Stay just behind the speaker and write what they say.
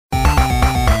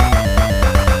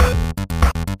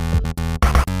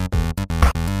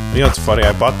You know, it's funny.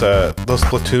 I bought those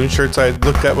Splatoon shirts I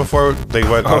looked at before. They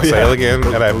went on sale again,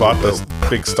 and I bought this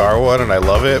big star one, and I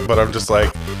love it. But I'm just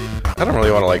like, I don't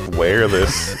really want to like wear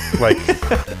this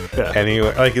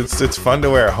anyway. Like it's fun to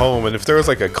wear at home, and if there was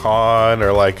like a con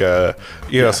or like a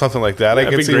something like that, I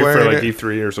could see wearing for like it.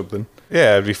 E3 or something.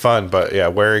 Yeah, it'd be fun. But yeah,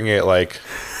 wearing it like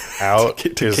out to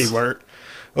Kmart.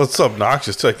 Well, it's so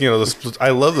obnoxious too. Like,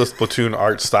 I love the Splatoon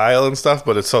art style and stuff,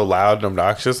 but it's so loud and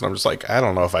obnoxious, and I'm just like, I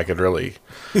don't know if I could really,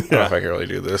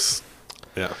 do this.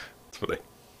 Yeah, that's funny.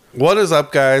 What is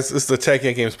up, guys? This is the Tech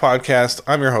Geek Games Podcast.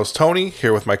 I'm your host Tony,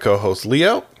 here with my co-host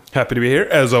Leo. Happy to be here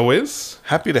as always.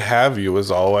 Happy to have you as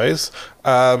always.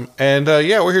 We're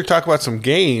here to talk about some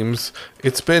games.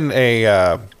 It's been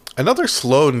another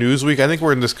slow news week. I think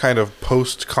we're in this kind of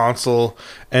post-console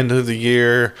end of the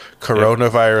year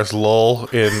coronavirus lull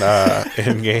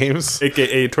in games.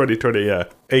 AKA 2020, yeah.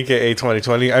 AKA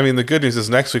 2020. I mean, the good news is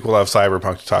next week we'll have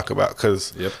Cyberpunk to talk about.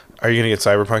 Because are you going to get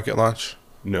Cyberpunk at launch?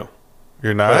 No.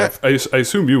 You're not? I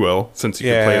assume you will, since you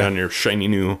can play it on your shiny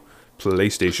new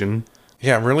PlayStation.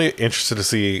 Yeah, I'm really interested to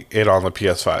see it on the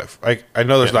PS5. I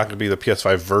know there's not going to be the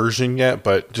PS5 version yet,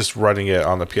 but just running it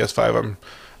on the PS5,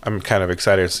 I'm kind of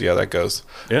excited to see how that goes.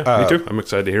 Yeah, me too. I'm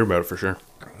excited to hear about it for sure.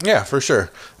 Yeah, for sure.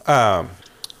 How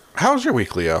was your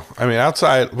week, Leo? I mean,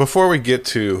 outside, before we get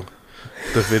to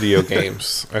the video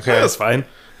games, okay? That's fine.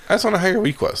 I just want to know how your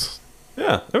week was.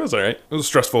 Yeah, it was all right. It was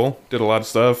stressful. Did a lot of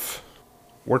stuff.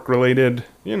 Work-related,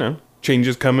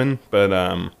 changes coming. But,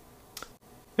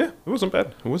 yeah, it wasn't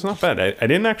bad. It was not bad. I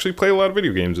didn't actually play a lot of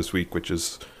video games this week, which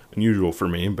is unusual for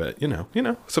me. But,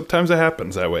 sometimes it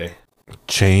happens that way.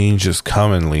 Change is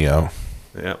coming, Leo.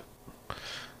 Yeah.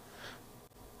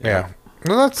 Yeah.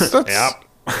 Well, that's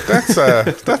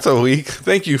a week.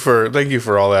 Thank you for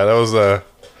all that. That was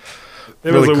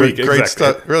great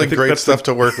stuff. Really great stuff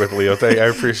to work with, Leo. I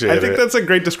appreciate it. I think that's a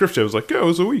great description. I was like, yeah, it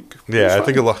was a week. Yeah, I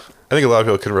think a lot of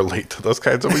people can relate to those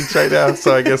kinds of weeks right now.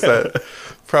 So I guess that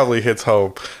probably hits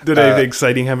home. Did anything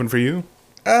exciting happen for you?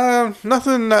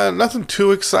 Nothing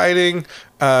too exciting.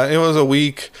 It was a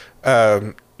week.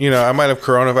 I might have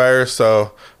coronavirus,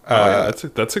 so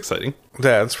that's exciting.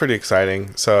 Yeah, it's pretty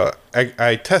exciting. So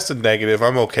I tested negative.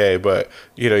 I'm okay, but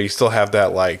you still have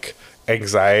that like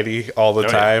anxiety all the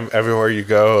time everywhere you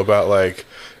go about like,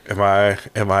 am I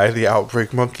the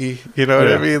outbreak monkey? You know what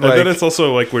I mean? Like, and then it's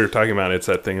also like we were talking about. It's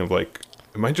that thing of like,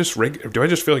 am I just do I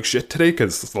just feel like shit today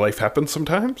because life happens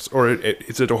sometimes, or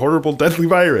is it a horrible deadly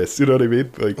virus? You know what I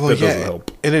mean? Like that doesn't help.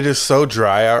 And it is so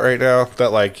dry out right now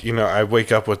that like I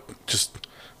wake up with just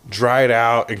dried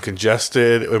out and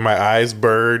congested with my eyes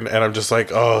burn, and I'm just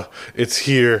like, oh, it's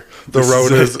here. The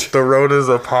Rona's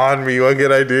upon me. What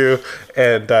can I do?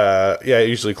 And it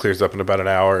usually clears up in about an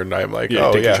hour, and I'm like,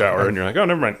 take a shower, and you're like, oh,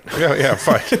 never mind. Yeah,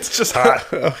 fine. It's just hot.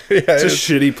 It's just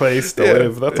a shitty place to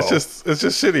live. That's all. It's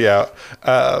just shitty out.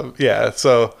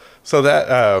 So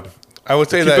that I would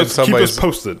say that in some ways, keep us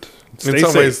posted. In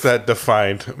some ways, that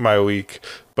defined my week.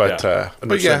 But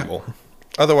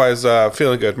otherwise,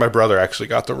 feeling good. My brother actually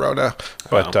got the Rona,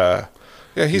 but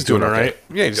he's doing all right.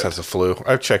 Yeah, he just has the flu.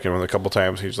 I've checked in with him a couple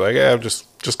times. He's like, yeah, I've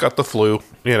just got the flu.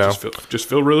 Just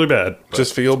feel really bad.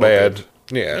 Just feel bad.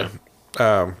 Yeah.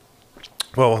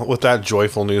 Well, with that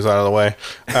joyful news out of the way,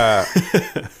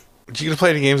 did you get to play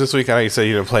any games this week? I know you said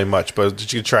you didn't play much, but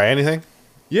did you try anything?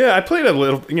 Yeah, I played a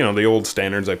little. The old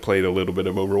standards. I played a little bit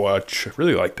of Overwatch. I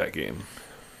really like that game.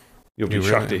 You'll be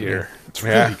shocked to hear. It's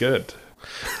really good.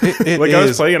 I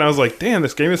was playing and I was like, damn,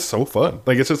 this game is so fun.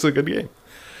 Like, it's just a good game.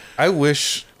 I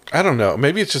don't know,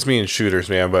 maybe it's just me and shooters,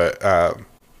 man, but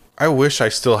I wish I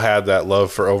still had that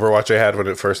love for Overwatch I had when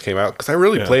it first came out, because I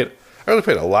really played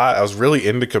a lot. I was really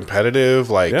into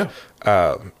competitive, and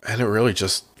it really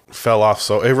just fell off.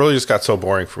 So it really just got so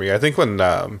boring for me. I think when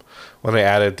they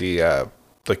added the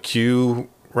Q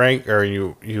rank, or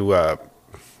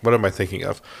what am I thinking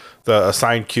of, the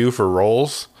assigned queue for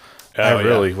roles, I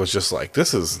really was just like,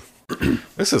 this is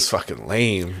fucking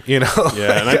lame,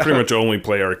 Yeah, and I pretty much only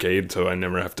play arcade, so I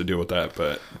never have to deal with that.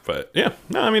 But yeah,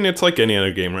 no, I mean, it's like any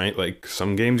other game, right? Like,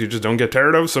 some games you just don't get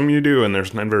tired of, some you do, and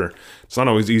it's not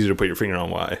always easy to put your finger on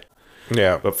why.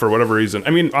 Yeah. But for whatever reason, I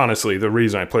mean, honestly, the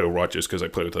reason I play Overwatch is because I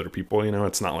play with other people,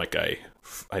 It's not like I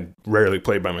rarely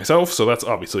play by myself, so that's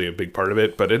obviously a big part of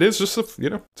it. But it is just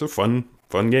it's a fun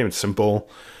game. It's simple.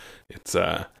 It's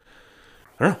I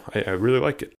don't know. I really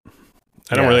like it.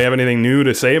 I don't really have anything new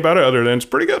to say about it other than it's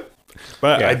pretty good.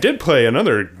 But I did play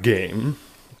another game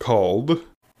called,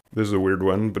 this is a weird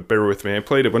one, but bear with me. I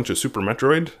played a bunch of Super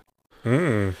Metroid.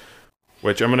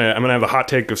 Which I'm gonna have the hot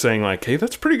take of saying like, hey,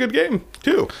 that's a pretty good game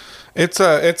too. It's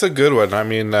a good one. I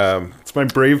mean, it's my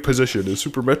brave position. Is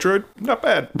Super Metroid not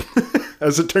bad,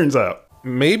 as it turns out.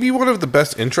 maybe one of the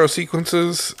best intro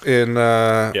sequences in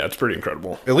Yeah, it's pretty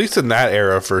incredible. at least in that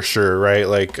era for sure, right?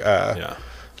 Like Yeah.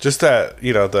 just that,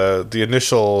 the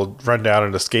initial rundown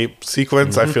and escape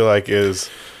sequence I feel like is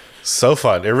so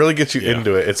fun. It really gets you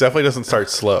into it. It definitely doesn't start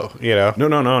slow, No,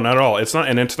 not at all. It's not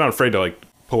afraid to like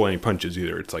pull any punches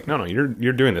either. It's like, no, you're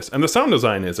doing this. And the sound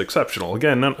design is exceptional.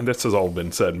 Again, this has all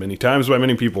been said many times by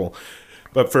many people.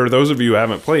 But for those of you who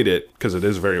haven't played it, because it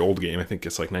is a very old game, I think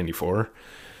it's like 94,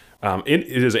 it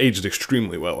is aged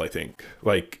extremely well, I think.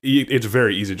 Like, it's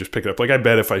very easy to just pick it up. Like, I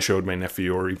bet if I showed my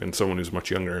nephew or even someone who's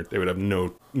much younger, they would have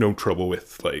no trouble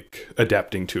with, like,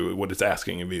 adapting to what it's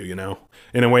asking of you,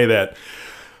 in a way that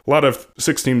a lot of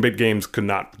 16-bit games could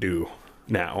not do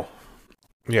now.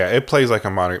 Yeah, it plays like a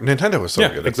modern... Nintendo was so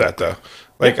good at that, though.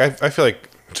 Like, I feel like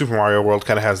Super Mario World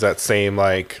kind of has that same,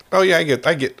 like, oh, yeah,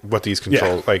 I get what these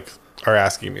controls, like, are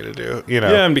asking me to do,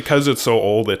 Yeah, and because it's so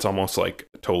old, it's almost, like,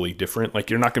 totally different.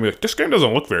 Like, you're not going to be like, this game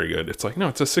doesn't look very good. It's like, no,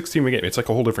 it's a 16-bit game. It's like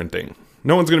a whole different thing.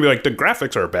 No one's going to be like, the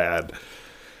graphics are bad.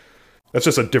 That's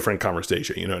just a different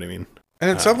conversation, you know what I mean? And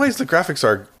in some ways, the graphics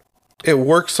are... It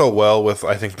works so well with,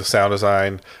 I think, the sound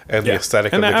design and the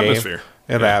aesthetic of the atmosphere. game.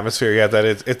 And the atmosphere,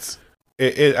 that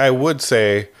I would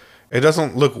say it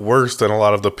doesn't look worse than a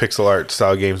lot of the pixel art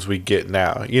style games we get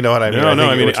now. You know what I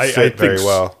mean? I think very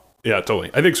well. Yeah,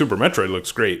 totally. I think Super Metroid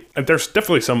looks great. There's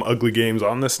definitely some ugly games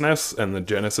on this NES and the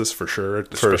Genesis for sure,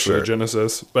 especially the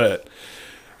Genesis. But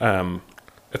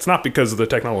it's not because the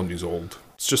technology's old.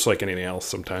 It's just like anything else.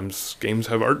 Sometimes games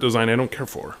have art design I don't care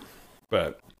for.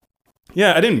 But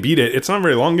yeah, I didn't beat it. It's not a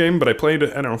very long game, but I played,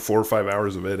 4 or 5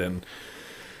 hours of it, and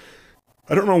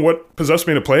I don't know what possessed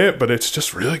me to play it, but it's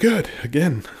just really good.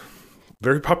 Again,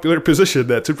 very popular position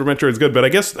that Super Metroid is good, but I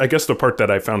guess the part that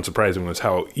I found surprising was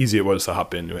how easy it was to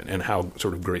hop into it and how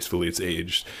sort of gracefully it's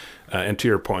aged. And to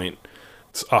your point,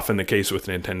 it's often the case with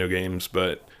Nintendo games,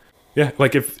 but yeah,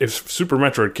 like if Super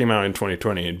Metroid came out in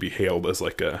 2020, it'd be hailed as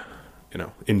like a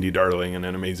indie darling and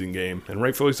an amazing game, and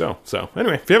rightfully so. So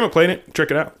anyway, if you haven't played it,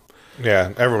 check it out.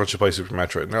 Yeah, everyone should play Super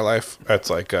Metroid in their life. That's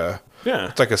like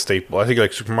it's like a staple. I think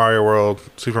like Super Mario World,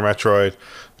 Super Metroid.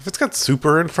 If it's got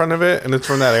Super in front of it and it's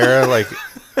from that era, like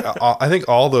I think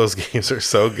all those games are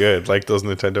so good. Like those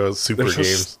Nintendo Super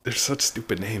games. They're such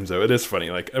stupid names, though. It is funny.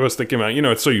 Like I was thinking about,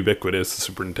 it's so ubiquitous, the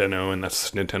Super Nintendo, and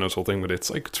that's Nintendo's whole thing. But it's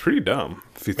like it's pretty dumb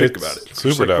if you think about it.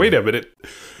 Super dumb. Wait a minute,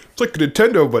 it's like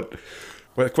Nintendo, but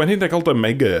why didn't they call it a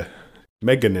Mega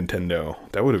Nintendo?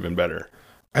 That would have been better.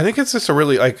 I think it's just a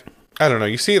really like. I don't know.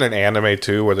 You see it in anime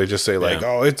too, where they just say like,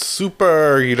 "Oh, it's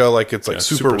super," like it's like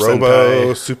Super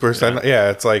Robo, Super Sentai.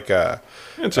 Yeah, it's like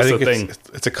it's just a thing.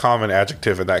 It's a common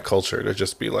adjective in that culture to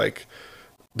just be like,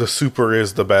 the super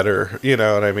is the better. You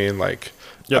know what I mean? Like,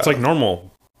 it's like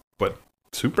normal, but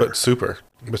super.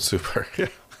 Yeah.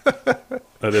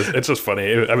 It's just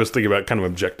funny. I was thinking about it kind of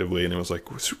objectively, and it was like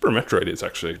Super Metroid is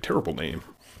actually a terrible name,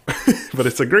 but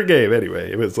it's a great game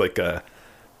anyway. It was like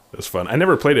it was fun. I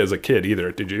never played it as a kid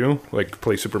either. Did you like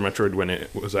play Super Metroid when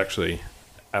it was actually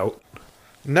out?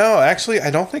 No, actually, I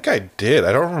don't think I did.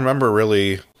 I don't remember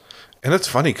really. And it's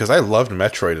funny because I loved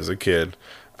Metroid as a kid.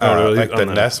 Really? Like the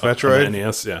NES Metroid. On the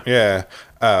NES, yeah. Yeah.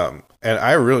 And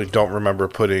I really don't remember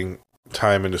putting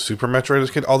time into Super Metroid as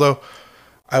a kid. Although,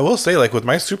 I will say, like, with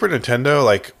my Super Nintendo,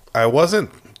 like, I wasn't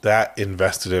that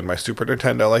invested in my Super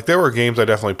Nintendo. Like, there were games I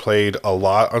definitely played a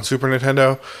lot on Super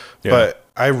Nintendo. Yeah. But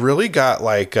I really got,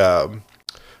 like,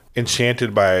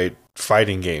 enchanted by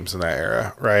fighting games in that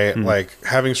era, right? Mm. Like,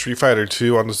 having Street Fighter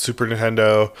 2 on the Super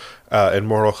Nintendo and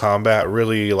Mortal Kombat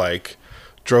really, like,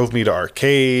 drove me to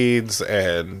arcades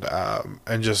and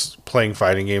just playing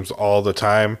fighting games all the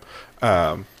time.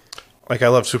 Like, I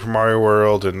love Super Mario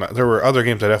World, and there were other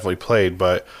games I definitely played,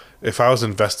 but if I was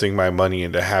investing my money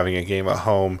into having a game at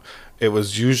home, it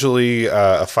was usually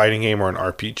a fighting game or an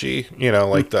RPG,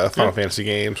 like the Final Fantasy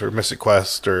games or Mystic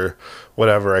Quest or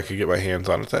whatever I could get my hands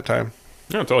on at that time.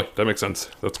 Yeah, totally. That makes sense.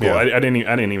 That's cool. Yeah. I didn't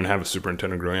even have a Super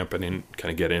Nintendo growing up. I didn't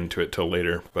kind of get into it till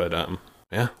later, but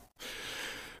yeah.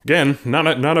 Again,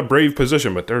 not a brave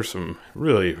position, but there's some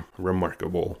really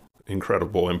remarkable,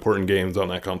 incredible, important games on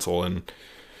that console, and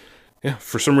yeah,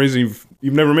 for some reason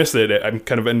you've never missed it. I'm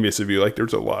kind of envious of you. Like,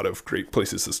 there's a lot of great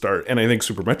places to start, and I think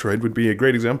Super Metroid would be a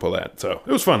great example of that. So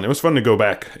it was fun. It was fun to go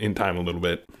back in time a little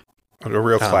bit. A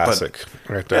real classic,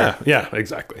 right there. Yeah,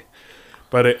 exactly.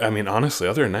 But honestly,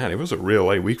 other than that, it was a real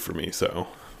light week for me. So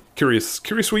curious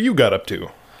what you got up to.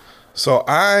 So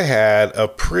I had a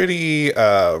pretty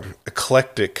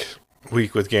eclectic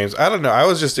week with games. I don't know. I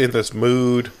was just in this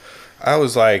mood. I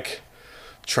was like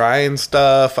trying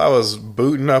stuff. I was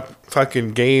booting up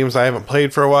fucking games I haven't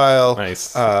played for a while.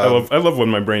 Nice. I love when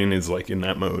my brain is like in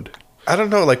that mode. I don't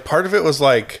know. Like, part of it was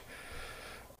like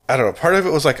I don't know. Part of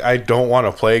it was like I don't want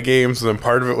to play games, and then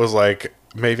part of it was like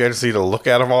maybe I just need to look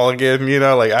at them all again.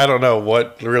 Like I don't know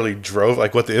what really drove,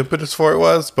 like what the impetus for it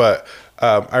was, but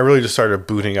I really just started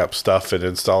booting up stuff and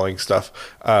installing stuff.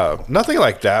 Nothing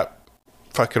like that,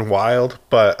 fucking wild.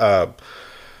 But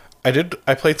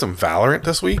I played some Valorant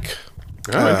this week.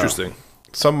 Oh, interesting.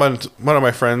 One of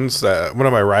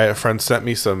my Riot friends sent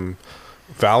me some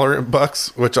Valorant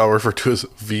bucks, which I'll refer to as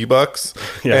V-Bucks.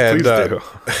 Yeah, please do.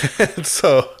 And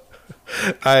so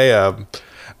I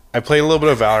played a little bit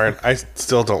of Valorant. I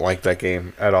still don't like that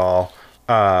game at all.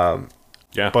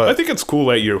 Yeah, but I think it's cool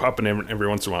that you hop in every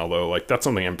once in a while, though. Like, that's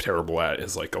something I'm terrible at,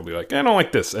 is like, I'll be like, I don't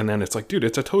like this. And then it's like, dude,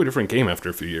 it's a totally different game after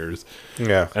a few years.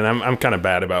 Yeah. And I'm kind of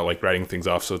bad about, like, writing things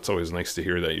off, so it's always nice to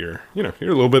hear that you're a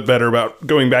little bit better about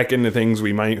going back into things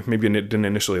we maybe didn't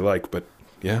initially like. But,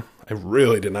 yeah, I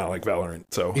really did not like Valorant.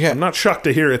 So yeah. I'm not shocked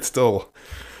to hear it's still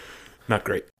not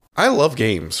great. I love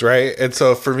games, right? And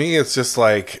so for me, it's just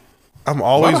like, I'm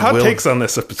always hot takes on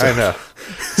this episode. I know.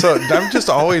 So I'm just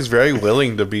always very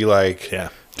willing to be like, yeah,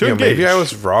 maybe I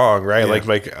was wrong, right?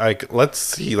 Yeah. Like let's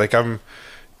see. Like I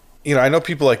know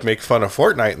people like make fun of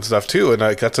Fortnite and stuff too, and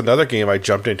like that's another game I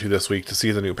jumped into this week to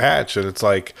see the new patch, and it's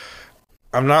like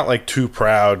I'm not like too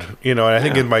proud, And I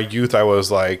think in my youth I was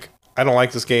like, I don't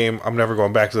like this game. I'm never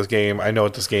going back to this game. I know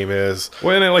what this game is.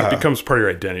 Well, and it becomes part of your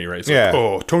identity, right? It's like,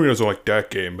 oh, Tony doesn't like that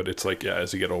game, but it's like,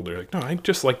 as you get older, like, no, I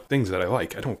just like things that I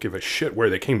like. I don't give a shit where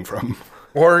they came from.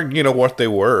 Or, what they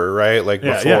were, right? Like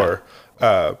before.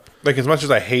 Yeah. Like as much as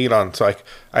I hate on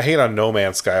No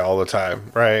Man's Sky all the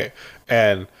time, right?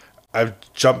 And I've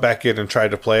jumped back in and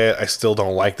tried to play it. I still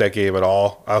don't like that game at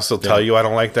all. I'll still tell you I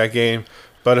don't like that game.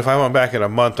 But if I went back in a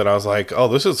month and I was like, oh,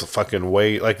 this is a fucking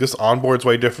way, like this onboard's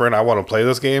way different, I want to play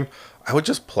this game, I would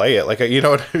just play it. Like, you know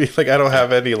what I mean? Like, I don't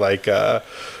have any, like, I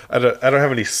don't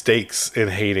have any stakes in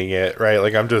hating it, right?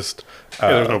 Like, I'm just...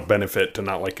 there's no benefit to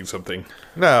not liking something.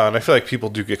 No, and I feel like people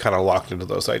do get kind of locked into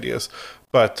those ideas.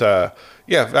 But,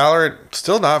 yeah, Valorant,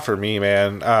 still not for me,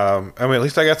 man. I mean, at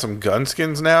least I got some gun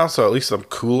skins now, so at least I'm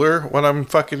cooler when I'm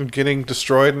fucking getting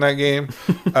destroyed in that game.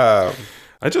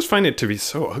 I just find it to be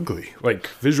so ugly. Like,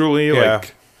 visually,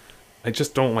 like, I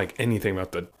just don't like anything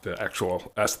about the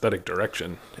actual aesthetic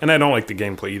direction. And I don't like the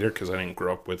gameplay either, because I didn't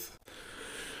grow up with,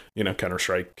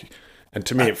 Counter-Strike. And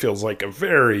to me, it feels like a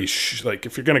very, like,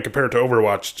 if you're going to compare it to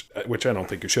Overwatch, which I don't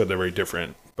think you should, they're very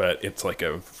different, but it's like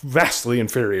a vastly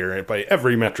inferior by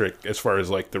every metric as far as,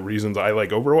 like, the reasons I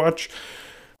like Overwatch.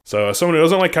 So, as someone who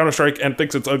doesn't like Counter-Strike and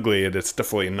thinks it's ugly, it's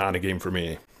definitely not a game for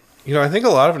me. I think a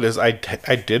lot of it is I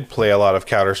did play a lot of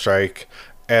Counter-Strike,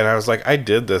 and I was like, I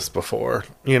did this before.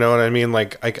 You know what I mean?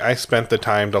 Like I spent the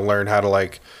time to learn how to,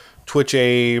 like, Twitch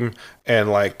aim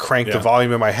and, like, crank the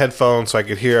volume in my headphones so I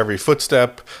could hear every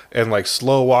footstep and, like,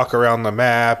 slow walk around the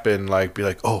map and, like, be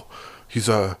like, oh, he's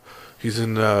on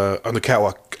the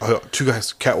catwalk. Two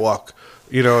guys catwalk.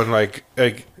 And, like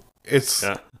it's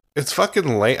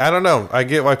fucking late. I don't know. I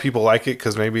get why people like it,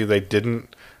 because maybe they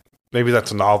didn't. Maybe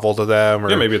that's novel to them,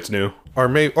 or maybe it's new, or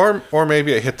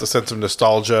maybe it hit the sense of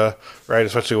nostalgia, right?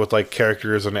 Especially with like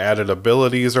characters and added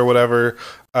abilities or whatever.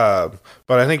 But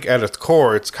I think at its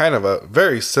core, it's kind of a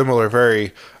very similar,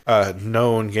 very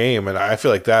known game, and I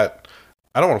feel like that.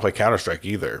 I don't want to play Counter-Strike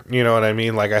either. You know what I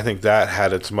mean? Like I think that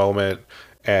had its moment,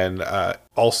 and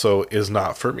also is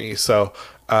not for me. So,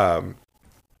 I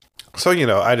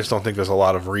just don't think there's a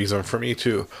lot of reason for me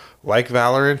to like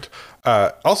Valorant.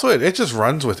 Also, it just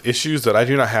runs with issues that I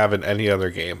do not have in any other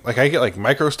game. Like, I get, like,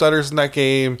 micro stutters in that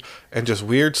game and just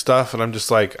weird stuff, and I'm just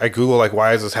like, I Google, like,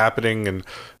 why is this happening? And,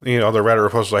 the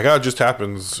Reddit post was like, oh, it just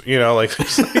happens, like, like,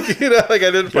 I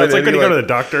didn't find it's like when you go to the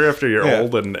doctor after you're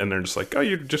old, and they're just like, oh,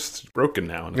 you're just broken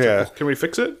now. And it's like, well, can we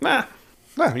fix it? Nah.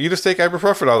 No, you just take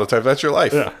ibuprofen all the time. That's your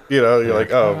life. Yeah. You're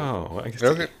like, oh, I guess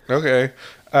okay.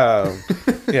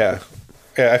 Yeah.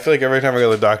 Yeah, I feel like every time I go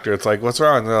to the doctor, it's like, what's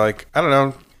wrong? And they're like, I don't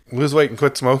know, lose weight and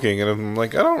quit smoking. And I'm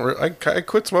like, I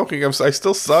quit smoking. I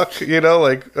still suck,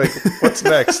 like what's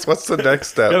next? What's the next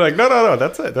step? You're like, no,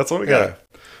 that's it. That's what we got.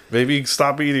 Maybe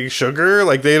stop eating sugar.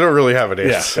 Like, they don't really have an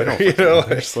answer. Yeah,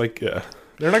 they're just like, they're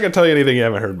not going to tell you anything you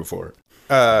haven't heard before.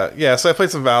 So I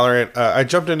played some Valorant. I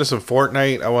jumped into some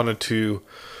Fortnite. I wanted to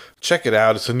check it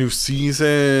out. It's a new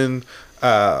season.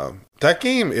 That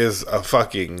game is a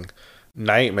fucking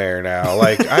nightmare now.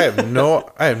 Like, I have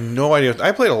no idea.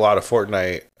 I played a lot of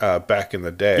Fortnite back in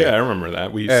the day. Yeah, I remember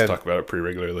that. We used to talk about it pretty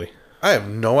regularly. I have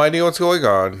no idea what's going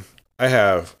on. I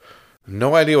have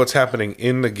no idea what's happening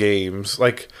in the games.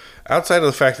 Like, outside of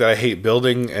the fact that I hate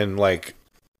building and, like,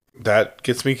 that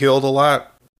gets me killed a lot.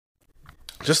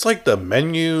 just like the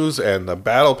menus and the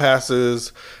battle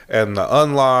passes and the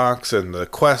unlocks and the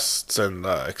quests and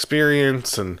the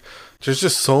experience, and there's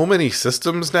just so many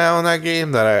systems now in that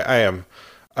game that I am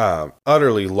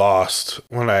utterly lost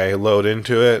when I load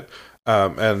into it.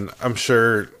 And I'm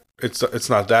sure it's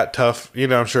not that tough. You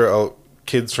know, I'm sure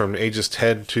kids from ages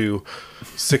 10 to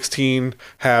 16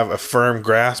 have a firm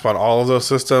grasp on all of those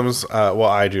systems. Well,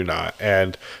 I do not.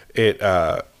 And it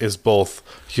is both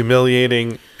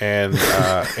humiliating and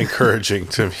encouraging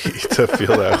to me to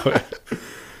feel that way.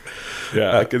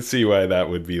 Yeah, I could see why that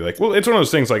would be like, well, it's one of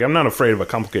those things, like, I'm not afraid of a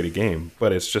complicated game,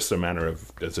 but it's just a matter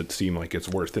of, does it seem like it's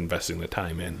worth investing the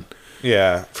time in?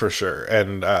 Yeah, for sure.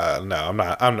 And no, I'm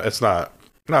not. It's not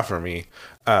for me.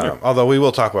 Although we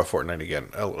will talk about Fortnite again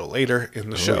a little later in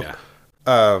the show.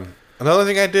 Yeah. Another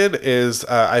thing I did is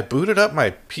I booted up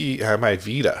my my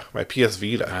Vita, my PS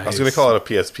Vita. Nice. I was going to call it a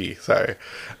PSP. Sorry.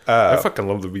 I fucking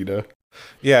love the Vita.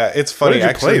 Yeah, it's funny.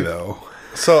 What did you play though?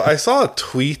 So I saw a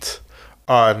tweet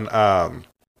on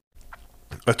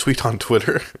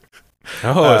Twitter.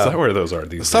 Oh, is that where those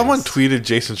are? Someone tweeted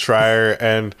Jason Schreier,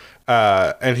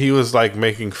 and he was like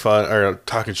making fun or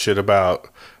talking shit about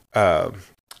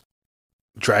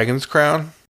Dragon's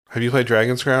Crown. Have you played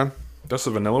Dragon's Crown? That's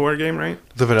the Vanillaware game, right?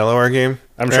 The Vanillaware game.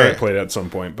 I'm sure I played it at some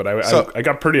point, but I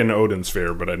got pretty into Odin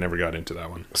Sphere, but I never got into that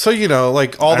one. So you know,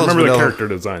 like all those. I remember the character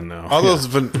design though. All those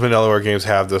Vanillaware games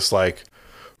have this like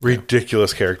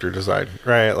ridiculous character design,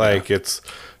 right? Like it's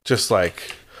just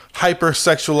like hyper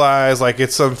sexualized, like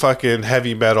it's some fucking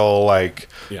heavy metal, like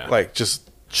just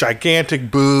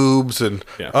gigantic boobs and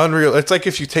unreal. It's like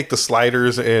if you take the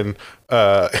sliders in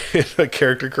a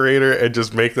character creator and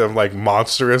just make them like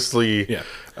monstrously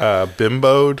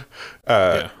bimboed,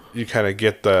 you kind of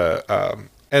get the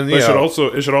and it should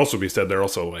also be said they're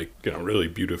also like, you know, really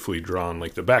beautifully drawn.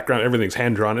 Like the background, everything's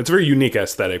hand drawn. It's a very unique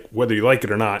aesthetic, whether you like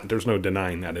it or not. There's no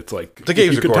denying that. It's like the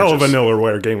games. You could tell a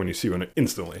Vanillaware game when you see one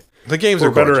instantly. The games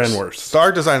are better and worse. The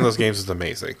art design of those games is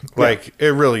amazing. Like it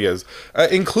really is,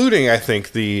 including I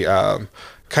think the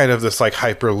kind of this like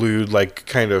hyper lewd, like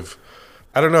kind of.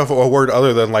 I don't know if a word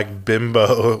other than like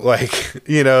bimbo, like,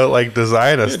 you know, like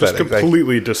design aesthetic. Just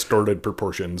completely distorted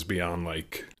proportions beyond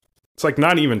like. It's like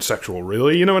not even sexual,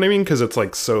 really. You know what I mean? Because it's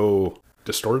like so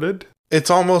distorted.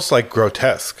 It's almost like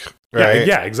grotesque, right?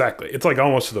 Yeah, exactly. It's like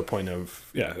almost to the point of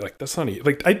like that's not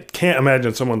like I can't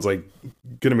imagine someone's like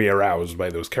gonna be aroused by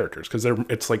those characters because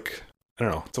it's like I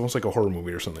don't know. It's almost like a horror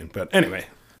movie or something. But anyway,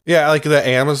 yeah, like the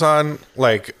Amazon,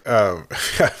 like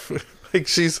like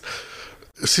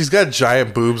she's got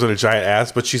giant boobs and a giant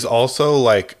ass, but she's also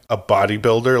like a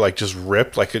bodybuilder, like just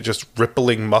ripped, like it just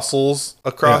rippling muscles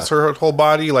across her whole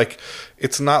body. Like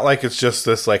it's not like it's just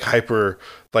this like hyper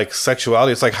like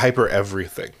sexuality. It's like hyper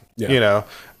everything, you know?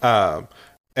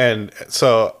 And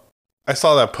so I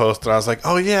saw that post and I was like,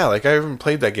 oh yeah, like I haven't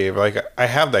played that game. Like I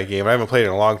have that game. I haven't played it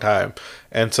in a long time.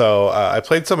 And so I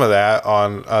played some of that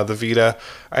on the Vita.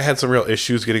 I had some real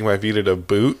issues getting my Vita to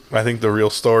boot. I think the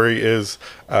real story is,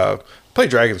 play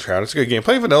Dragon's Crown. It's a good game.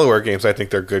 Play Vanillaware games. I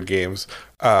think they're good games.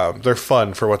 They're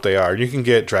fun for what they are. You can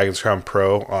get Dragon's Crown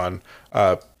Pro on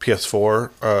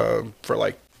PS4 for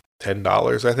like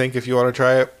 $10, I think, if you want to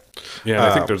try it. Yeah,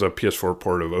 I think there's a PS4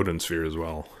 port of Odin Sphere as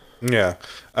well. Yeah.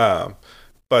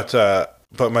 But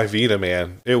my Vita,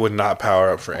 man, it would not power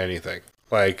up for anything.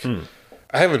 Like,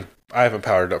 I haven't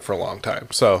powered up for a long time.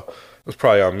 So it was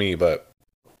probably on me, but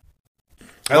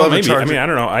maybe. I mean, I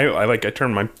don't know. I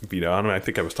turned my Vita on, and I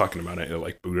think I was talking about it. It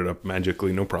like booted up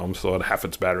magically, no problem. Still had half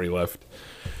its battery left.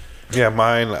 Yeah,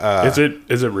 mine. Is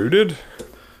it rooted?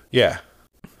 Yeah,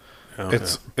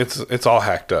 it's all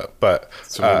hacked up. But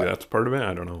so maybe that's part of it.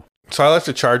 I don't know. So I left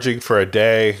it charging for a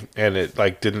day, and it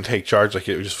like didn't take charge. Like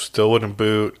it just still wouldn't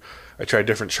boot. I tried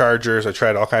different chargers. I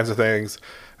tried all kinds of things.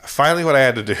 Finally, what I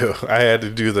had to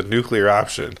do the nuclear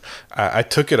option. I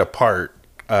took it apart.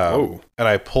 And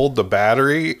I pulled the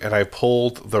battery and I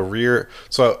pulled the rear.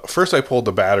 So first I pulled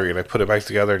the battery and I put it back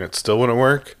together and it still wouldn't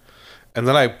work. And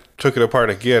then I took it apart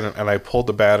again and I pulled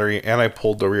the battery and I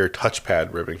pulled the rear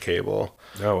touchpad ribbon cable.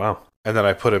 Oh, wow. And then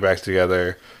I put it back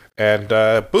together and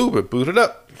boom, it booted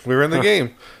up. We were in the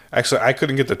game. Actually, I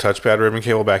couldn't get the touchpad ribbon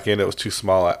cable back in. It was too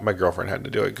small. My girlfriend had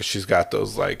to do it because she's got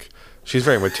those like... She's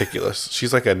very meticulous.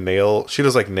 She's like she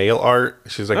does like nail art.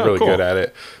 She's like really good at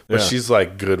it. But she's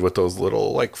like good with those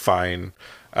little like fine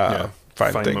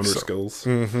things. Motor skills.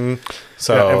 Mm-hmm.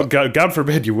 So God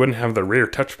forbid you wouldn't have the rear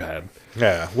touchpad.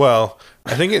 Yeah. Well,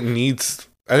 I think it needs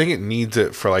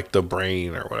it for like the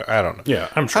brain or whatever. I don't know. Yeah,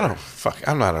 I'm sure.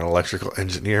 I'm not an electrical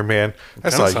engineer, man. I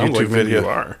saw a YouTube video. You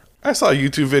are. I saw a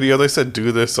YouTube video. They said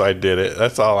do this, so I did it.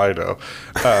 That's all I know.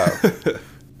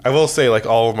 I will say, like,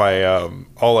 all of my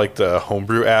all like the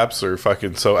homebrew apps are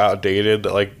fucking so outdated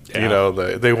that, like, you know,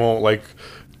 they won't, like,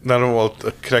 none of them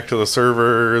will connect to the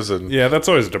servers. And yeah, that's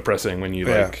always depressing when you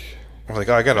like. I'm like,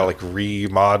 oh, I gotta like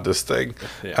re-mod this thing.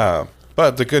 Yeah.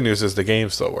 But the good news is the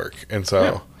games still work, and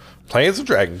so playing some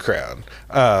Dragon Crown.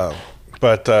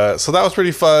 But so that was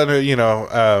pretty fun. You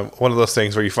know, one of those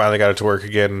things where you finally got it to work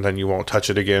again, and then you won't touch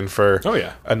it again for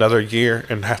another year,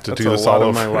 and have to do this all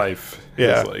over. That's a lot of my life.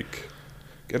 Yeah, like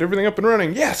get everything up and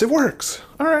running. Yes, it works.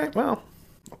 All right, well,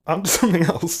 on to something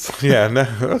else. Yeah. No,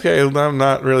 okay. I'm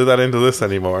not really that into this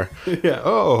anymore. Yeah.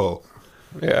 Oh.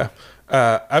 Yeah.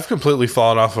 I've completely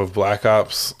fallen off of Black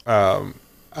Ops. I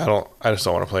just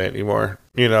don't want to play it anymore.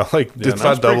 You know, like it's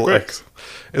not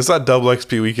it's not double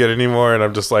XP weekend anymore, and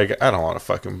I'm just like, I don't want to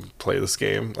fucking play this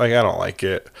game. Like, I don't like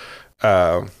it.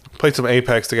 Played some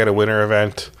Apex to get a winter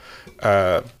event.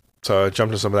 So I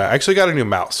jumped to some of that. I actually got a new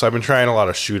mouse, so I've been trying a lot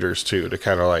of shooters too to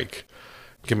kind of like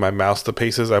give my mouse the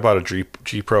paces. I bought a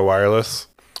G Pro wireless.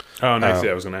 Oh, nice.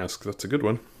 Yeah, I was going to ask. That's a good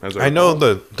one. I know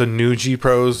the new G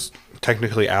Pro's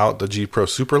technically out, the G Pro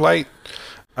Super Light,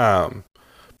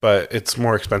 but it's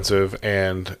more expensive,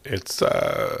 and it's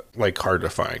like hard to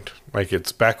find. Like,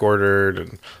 it's back ordered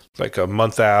and like a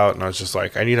month out, and I was just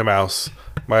like, I need a mouse.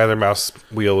 My other mouse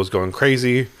wheel was going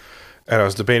crazy, and I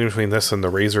was debating between this and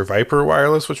the Razer Viper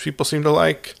wireless, which people seem to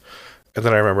like. And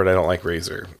then I remembered I don't like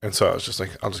Razer, and so I was just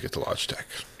like, I'll just get the Logitech,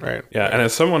 right? Yeah, and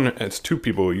as two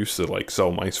people who used to like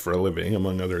sell mice for a living,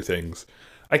 among other things,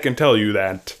 I can tell you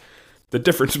that the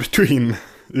difference between,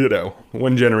 you know,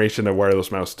 one generation of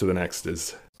wireless mouse to the next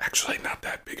is actually not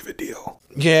that big of a deal.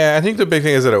 Yeah, I think the big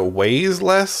thing is that it weighs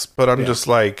less, but I'm just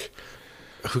like,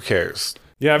 who cares?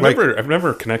 Yeah, I've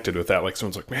never connected with that. Like,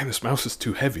 someone's like, man, this mouse is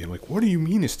too heavy. I'm like, what do you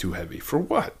mean it's too heavy? For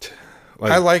what?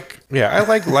 Like, I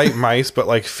like light mice, but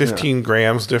like 15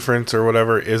 grams difference or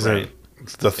whatever isn't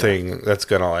the thing that's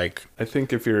gonna like. I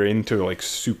think if you're into like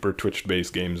super Twitch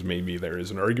based games, maybe there is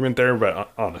an argument there,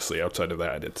 but honestly, outside of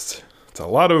that, it's a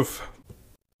lot of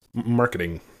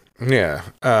marketing. Yeah.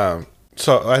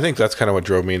 So I think that's kind of what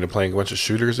drove me into playing a bunch of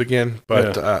shooters again.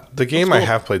 But the game I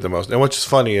have played the most, and what's just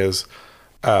funny is,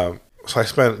 so I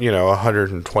spent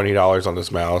 $120 on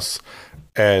this mouse,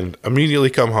 and immediately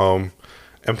come home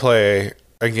and play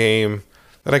a game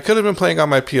that I could have been playing on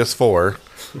my PS4,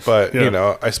 but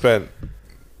I spent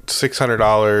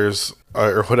 $600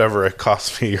 or whatever it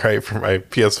cost me, right, for my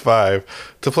PS5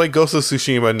 to play Ghost of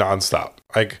Tsushima nonstop.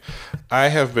 Like, I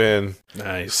have been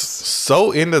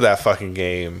so into that fucking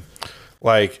game.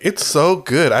 Like, it's so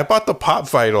good. I bought the Pop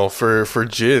Vital for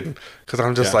Jin because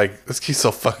I'm just like, this game's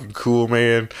so fucking cool,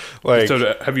 man. Like,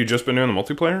 so have you just been doing the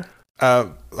multiplayer?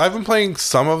 I've been playing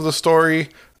some of the story.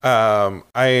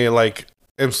 I like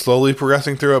am slowly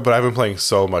progressing through it, but I've been playing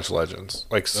so much Legends,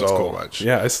 like so much.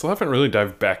 Yeah, I still haven't really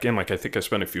dived back in. Like, I think I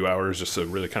spent a few hours just to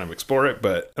really kind of explore it,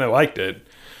 but I liked it.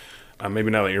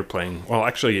 Maybe now that you're playing, well,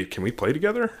 actually, can we play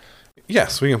together?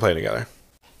 Yes, we can play together.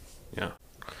 Yeah,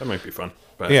 that might be fun.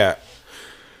 But yeah,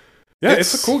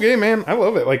 it's a cool game, man. I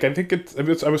love it. Like, I think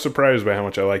I was surprised by how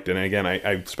much I liked it. And again,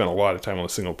 I spent a lot of time on the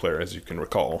single player, as you can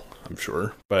recall, I'm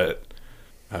sure. But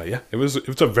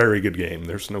it's a very good game.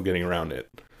 There's no getting around it.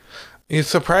 It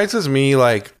surprises me,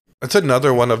 like, it's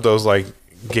another one of those, like,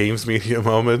 games media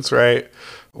moments, right?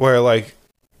 Where, like,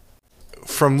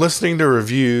 from listening to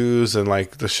reviews and,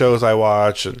 like, the shows I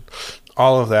watch and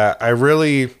all of that, I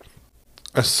really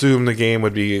assumed the game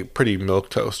would be pretty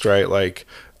milquetoast, right? Like,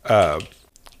 I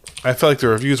feel like the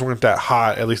reviews weren't that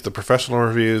hot, at least the professional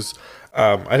reviews.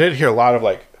 I didn't hear a lot of,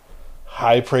 like,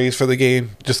 high praise for the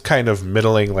game, just kind of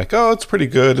middling, like, oh, it's pretty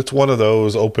good. It's one of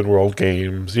those open world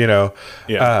games,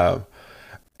 Yeah.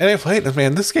 And I played it,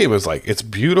 man. This game is like, it's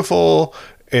beautiful.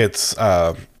 It's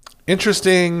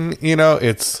interesting.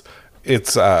 It's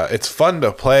fun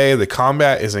to play. The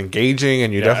combat is engaging,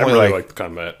 and you definitely I really like the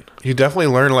combat. You definitely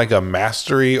learn like a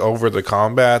mastery over the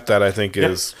combat that I think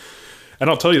is. And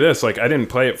I'll tell you this, like, I didn't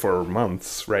play it for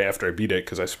months right after I beat it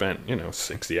because I spent,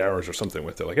 60 hours or something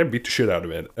with it. Like, I beat the shit out of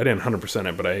it. I didn't 100%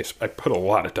 it, but I put a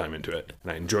lot of time into it,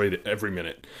 and I enjoyed it every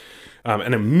minute.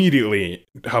 And immediately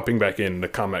hopping back in, the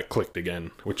combat clicked again,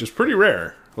 which is pretty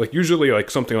rare. Like, usually, like,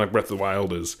 something like Breath of the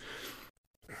Wild is,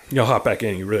 you'll hop back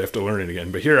in, you really have to learn it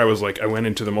again. But here I was like, I went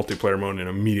into the multiplayer mode and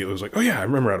immediately was like, oh yeah, I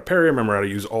remember how to parry, I remember how to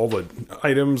use all the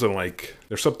items, and like,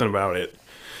 there's something about it.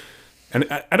 And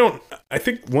I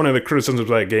think one of the criticisms of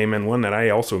that game, and one that I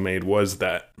also made, was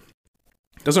that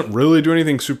it doesn't really do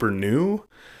anything super new,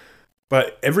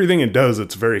 but everything it does,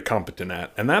 it's very competent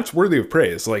at. And that's worthy of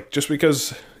praise. Like, just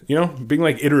because, being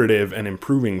like iterative and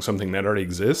improving something that already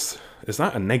exists is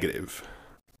not a negative.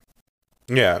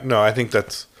 Yeah, no, I think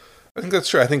that's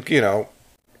true. I think,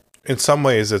 in some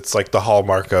ways it's like the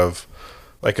hallmark of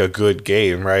like a good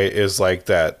game, right? Is like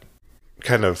that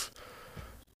kind of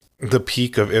the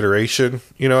peak of iteration.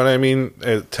 You know what I mean?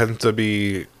 It tends to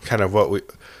be kind of what we.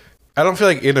 I don't feel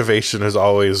like innovation is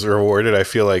always rewarded. I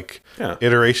feel like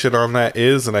iteration on that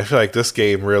is, and I feel like this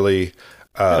game really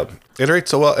iterates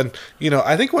so well. And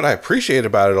I think what I appreciate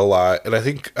about it a lot, and I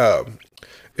think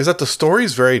is that the story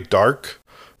is very dark,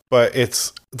 but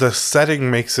the setting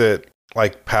makes it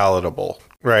like palatable,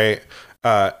 right?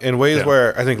 In ways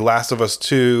where I think Last of Us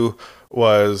 2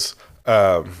 was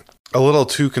a little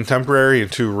too contemporary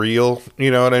and too real,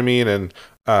 you know what I mean? And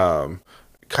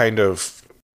kind of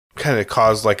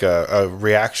caused like a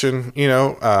reaction,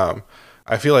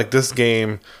 I feel like this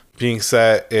game being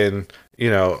set in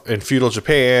feudal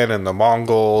Japan and the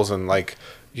Mongols and like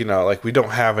we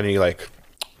don't have any like,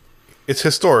 it's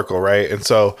historical, right? And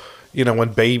so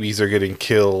when babies are getting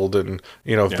killed and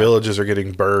villages are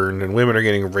getting burned and women are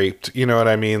getting raped, you know what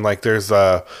I mean? Like there's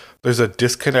a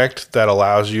disconnect that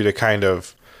allows you to kind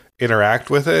of interact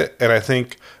with it. And I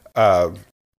think I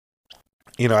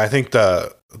think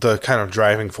the kind of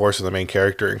driving force of the main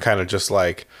character and kind of just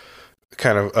like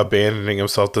kind of abandoning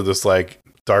himself to this like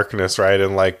darkness, right?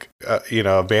 And like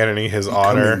abandoning his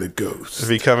honor,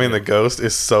 becoming the ghost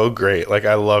is so great. Like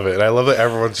I love it. And I love that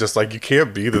everyone's just like, you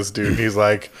can't be this dude. And he's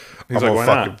like, I'm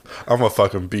gonna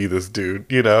fucking be this dude,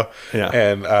 Yeah.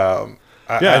 And I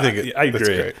think I agree.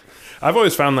 Great. I've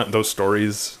always found that those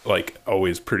stories like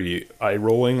always pretty eye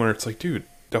rolling, where it's like, dude,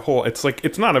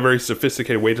 it's not a very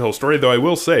sophisticated way to tell a story, though I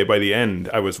will say by the end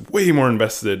I was way more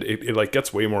invested. It like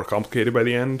gets way more complicated by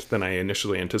the end than I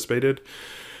initially anticipated.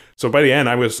 So by the end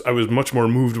I was much more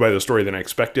moved by the story than I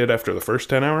expected after the first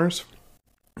 10 hours.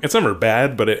 It's never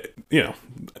bad, but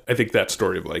I think that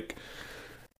story of like,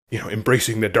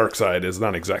 embracing the dark side is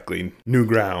not exactly new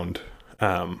ground.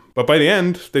 But by the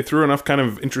end they threw enough kind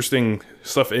of interesting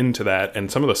stuff into that, and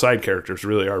some of the side characters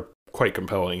really are quite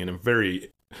compelling in a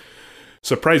very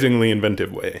surprisingly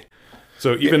inventive way.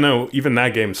 So even though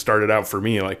that game started out for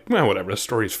me like, well, whatever, the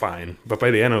story's fine, but by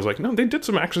the end I was like, no, they did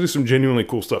some genuinely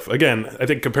cool stuff. Again, I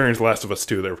think comparing to Last of Us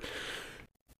 2, they're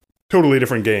totally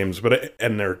different games,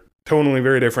 and they're tonally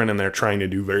very different, and they're trying to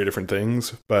do very different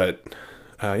things. But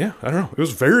I don't know, it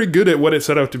was very good at what it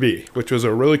set out to be, which was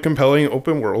a really compelling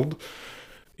open world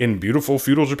in beautiful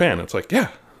feudal Japan. It's like, yeah,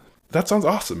 that sounds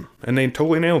awesome, and they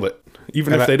totally nailed it.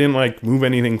 Even if they didn't like move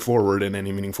anything forward in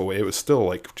any meaningful way, it was still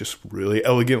like just really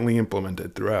elegantly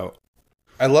implemented throughout.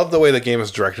 I love the way the game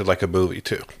is directed like a movie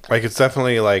too. Like it's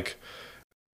definitely like,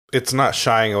 it's not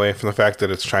shying away from the fact that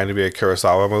it's trying to be a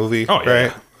Kurosawa movie, right?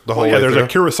 Yeah. The whole there's a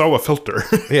Kurosawa filter.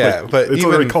 Yeah, like, but it's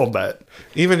already called that.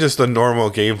 Even just the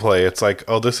normal gameplay, it's like,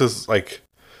 oh, this is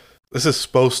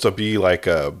supposed to be like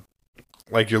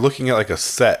you're looking at like a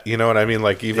set, you know what I mean?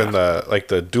 Like even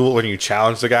the duel when you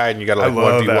challenge the guy and you gotta like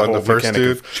 1v1 the first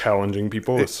dude. Challenging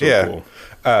people is so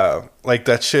cool. Like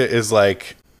that shit is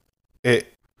like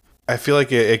it. I feel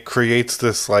like it creates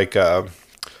this like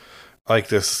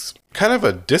this kind of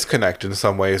a disconnect in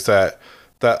some ways that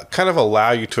kind of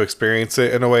allow you to experience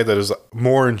it in a way that is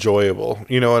more enjoyable.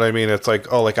 You know what I mean? It's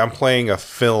like, oh, like I'm playing a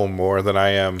film more than I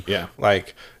am. Yeah.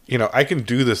 Like, I can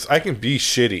do this. I can be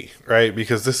shitty, right?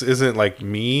 Because this isn't like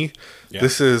me. Yeah.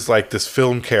 This is like this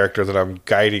film character that I'm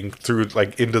guiding through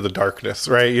like into the darkness,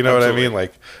 right? You know Absolutely. What I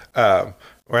mean? Like,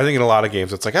 where I think in a lot of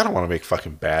games, it's like, I don't want to make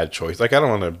fucking bad choice. Like, I don't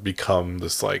want to become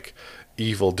this like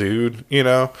evil dude,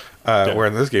 where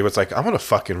in this game, it's like, I'm going to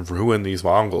fucking ruin these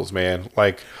Mongols, man.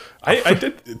 Like, I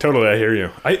did totally. I hear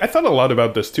you. I thought a lot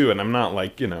about this too, and I'm not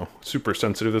like super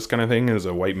sensitive to this kind of thing as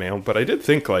a white male, but I did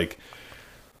think like,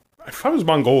 if I was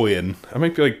Mongolian, I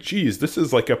might be like, geez, this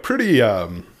is like a pretty. I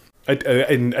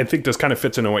think this kind of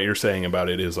fits into what you're saying about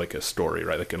it is like a story,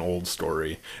 right? Like an old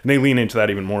story, and they lean into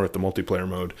that even more with the multiplayer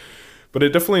mode. But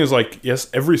it definitely is like, yes,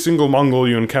 every single Mongol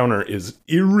you encounter is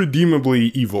irredeemably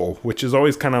evil, which is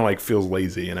always kind of like feels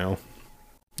lazy,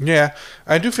 Yeah,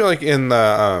 I do feel like in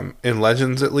the in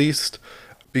Legends at least,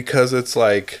 because it's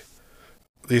like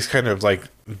these kind of like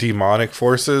demonic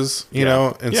forces, you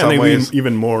know, in some ways, lean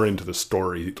even more into the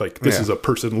story. Like this is a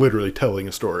person literally telling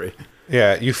a story.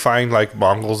 Yeah, you find like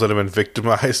Mongols that have been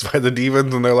victimized by the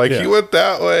demons, and they're like, "He went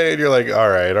that way," and you're like, "All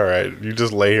right, you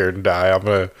just lay here and die. I'm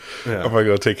gonna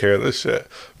go take care of this shit."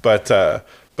 But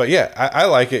yeah, I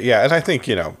like it. Yeah, and I think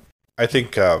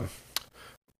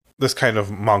this kind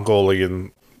of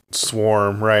Mongolian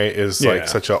swarm, right, is like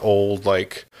such a old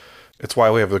like. It's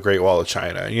why we have the Great Wall of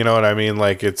China. You know what I mean?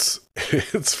 Like it's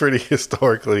pretty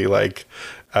historically like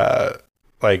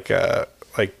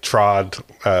trod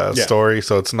story.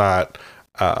 So it's not.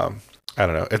 I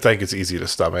don't know. I think it's easy to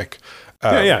stomach.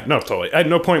 No, totally. At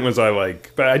no point was I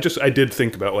like, but I did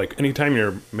think about like anytime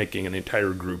you're making an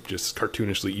entire group just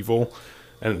cartoonishly evil,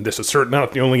 and this is certainly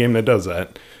not the only game that does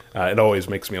that. It always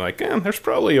makes me like, there's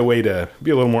probably a way to be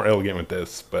a little more elegant with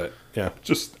this. But yeah,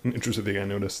 just an interesting thing I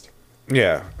noticed.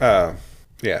 Yeah,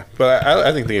 yeah. But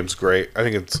I think the game's great. I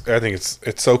think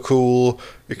it's so cool.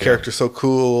 The character's so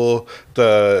cool.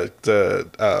 The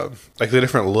like the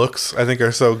different looks I think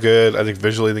are so good. I think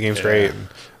visually the game's great. And,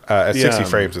 at 60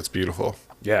 frames, it's beautiful.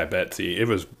 Yeah, I bet. See, it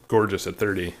was gorgeous at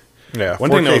 30. Yeah, one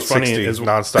thing that was funny is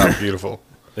nonstop beautiful.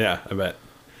 Yeah, I bet.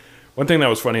 One thing that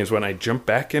was funny is when I jumped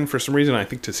back in for some reason, I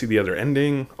think to see the other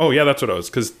ending. Oh, yeah, that's what it was.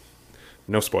 Because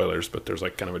no spoilers, but there's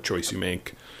like kind of a choice you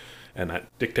make, and that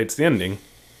dictates the ending.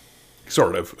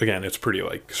 Sort of. Again, it's pretty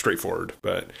like straightforward.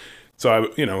 But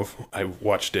so I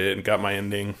watched it and got my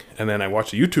ending, and then I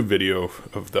watched a YouTube video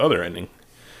of the other ending,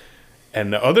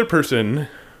 and the other person,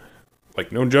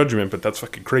 like no judgment, but that's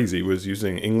fucking crazy, was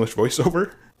using English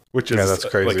voiceover, which is that's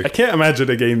crazy. Like, I can't imagine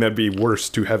a game that'd be worse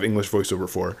to have English voiceover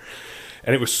for.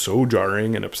 And it was so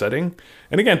jarring and upsetting.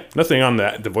 And again, nothing on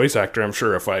the voice actor. I'm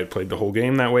sure if I had played the whole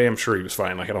game that way, I'm sure he was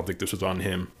fine. Like, I don't think this was on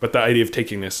him. But the idea of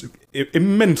taking this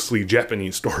immensely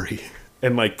Japanese story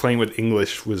and like playing with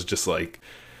English was just like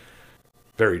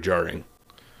very jarring.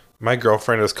 My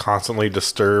girlfriend is constantly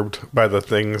disturbed by the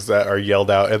things that are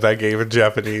yelled out in that game in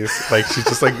Japanese. Like, she's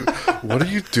just like, what are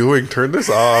you doing? Turn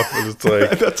this off. And it's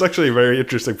like... That's actually a very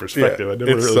interesting perspective. I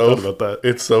never really thought about that.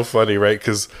 It's so funny, right?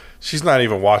 Because she's not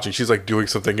even watching. She's like doing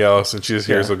something else, and she just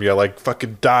hears them yell, like,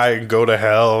 fucking die and go to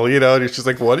hell, And she's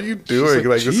like, what are you doing?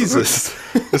 Like, Jesus.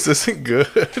 This isn't good.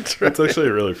 Right? It's actually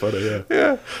really funny,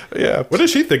 Yeah. What does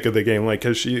she think of the game? Like,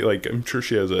 has she, like, I'm sure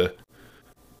she has a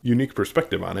unique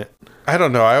perspective on it. I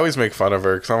don't know. I always make fun of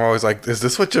her because I'm always like, "Is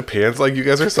this what Japan's like? You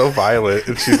guys are so violent."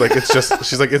 And she's like, "It's just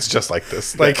like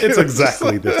this. Like it's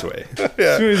exactly this way." Yeah.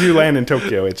 As soon as you land in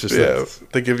Tokyo, it's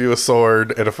just they give you a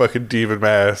sword and a fucking demon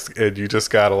mask, and you just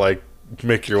gotta like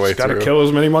make your way through. Gotta kill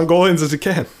as many Mongolians as you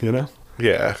can.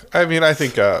 Yeah. I mean, I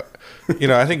think I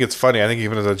think it's funny. I think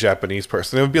even as a Japanese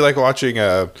person, it would be like watching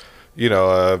a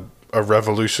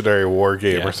Revolutionary War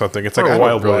game or something. It's like a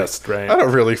Wild West, right? I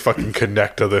don't really fucking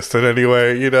connect to this in any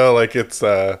way, like it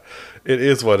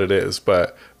is what it is.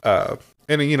 But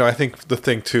and I think the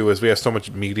thing too is we have so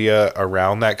much media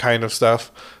around that kind of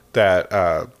stuff that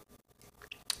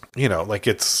like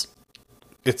it's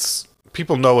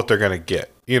people know what they're gonna get.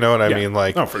 You know what I mean?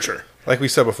 Like, oh, for sure. Like we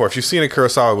said before, if you've seen a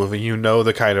Kurosawa movie, you know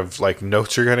the kind of like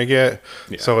notes you're gonna get.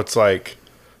 Yeah. So it's like,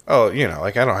 oh,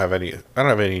 like I don't have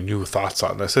any new thoughts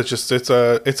on this. It's just it's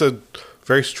a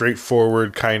very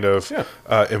straightforward kind of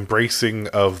embracing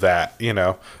of that.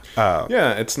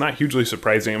 It's not hugely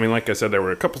surprising. I mean, like I said, there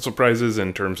were a couple surprises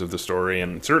in terms of the story,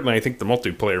 and certainly I think the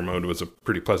multiplayer mode was a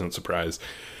pretty pleasant surprise.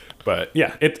 But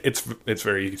yeah, it's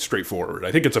very straightforward.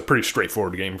 I think it's a pretty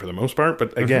straightforward game for the most part.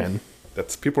 But again,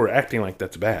 that's people are acting like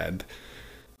that's bad.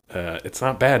 It's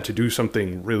not bad to do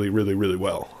something really, really, really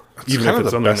well. Even if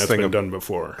it's something that's been done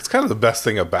before. It's kind of the best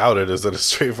thing about it is that it's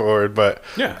straightforward, but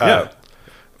I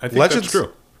think that's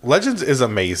true. Legends is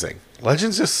amazing.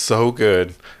 Legends is so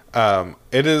good.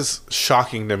 It is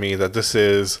shocking to me that this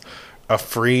is a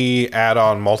free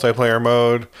add-on multiplayer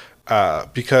mode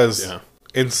because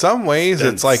in some ways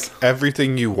it's like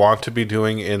everything you want to be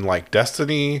doing in like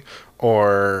Destiny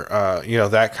or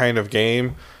that kind of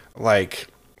game, like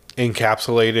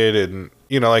encapsulated and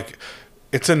like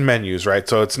it's in menus, right?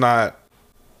 So it's not,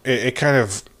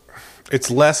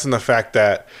 it's less in the fact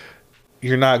that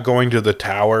you're not going to the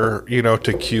tower,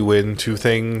 to queue into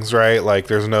things, right? Like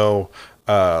there's no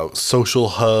social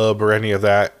hub or any of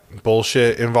that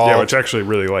bullshit involved. Yeah, which I actually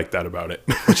really like that about it.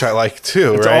 Which I like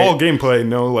too, it's right? It's all gameplay,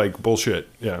 no like bullshit.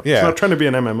 Yeah. It's not trying to be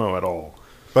an MMO at all.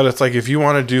 But it's like if you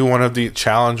want to do one of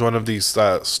these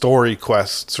story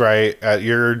quests, right, at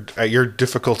your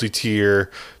difficulty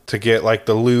tier to get like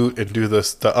the loot and do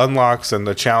the unlocks and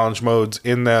the challenge modes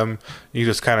in them, you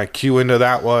just kind of queue into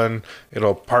that one.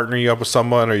 It'll partner you up with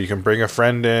someone, or you can bring a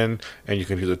friend in and you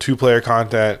can do the 2-player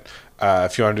content.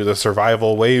 If you want to do the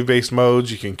survival wave-based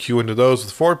modes, you can queue into those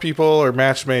with 4 people or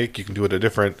matchmake. You can do it at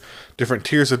different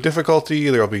tiers of difficulty.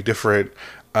 There'll be different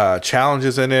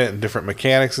challenges in it and different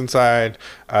mechanics inside.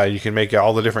 You can make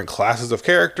all the different classes of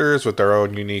characters with their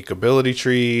own unique ability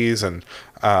trees and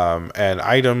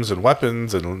items and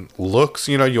weapons and looks.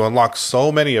 You unlock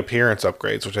so many appearance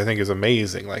upgrades, which I think is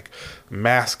amazing, like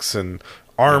masks and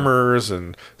armors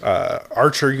and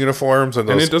archer uniforms and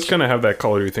it does kind of have that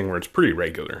Call of Duty thing where it's pretty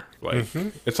regular. Like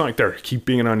it's not like they're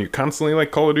keeping it on you constantly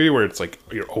like Call of Duty where it's like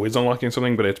you're always unlocking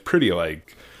something, but it's pretty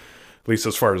like, at least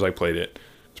as far as I played it,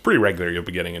 it's pretty regular. You'll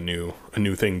be getting a new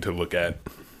thing to look at.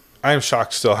 I'm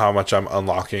shocked still how much I'm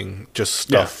unlocking just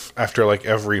stuff after like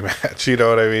every match. You know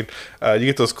what I mean? You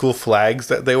get those cool flags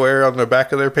that they wear on the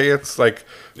back of their pants, like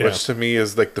which to me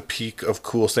is like the peak of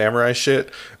cool samurai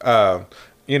shit.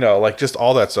 You know, like just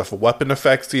all that stuff, weapon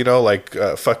effects. You know, like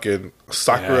fucking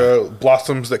sakura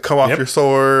blossoms that come off your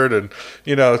sword, and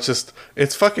you know,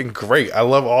 it's fucking great. I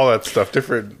love all that stuff.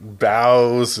 Different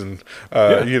bows, and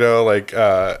you know, like.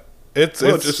 It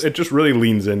just really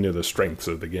leans into the strengths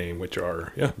of the game, which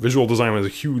are visual design was a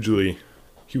huge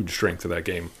strength of that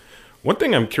game. One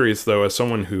thing I'm curious though, as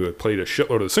someone who had played a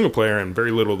shitload of the single player and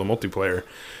very little of the multiplayer,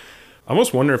 I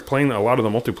almost wonder if playing a lot of the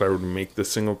multiplayer would make the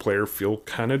single player feel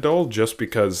kind of dull, just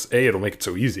because it'll make it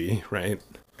so easy, right?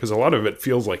 Because a lot of it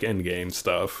feels like end game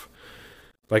stuff.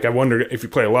 Like, I wonder if you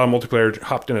play a lot of multiplayer,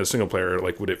 hopped into a single player,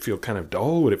 like, would it feel kind of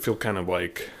dull? Would it feel kind of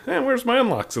like, where's my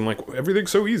unlocks? And, like,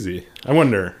 everything's so easy. I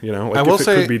wonder, you know, like, if it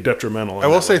could be detrimental. I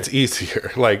will say it's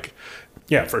easier. Like,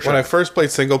 yeah, for sure. When I first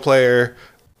played single player,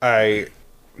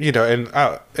 you know, and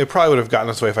it probably would have gotten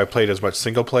this way if I played as much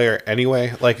single player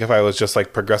anyway. Like, if I was just,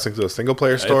 like, progressing through the single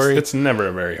player story. It's never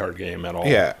a very hard game at all.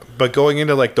 Yeah, but going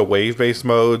into, like, the wave-based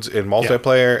modes in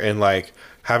multiplayer and, like,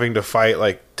 having to fight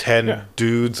like 10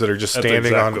 dudes that are just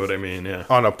standing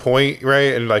on a point,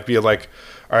 right? And like be like,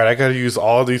 all right, I gotta use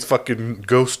all these fucking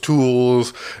ghost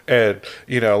tools and,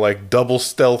 you know, like double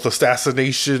stealth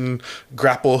assassination,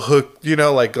 grapple hook, you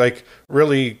know, like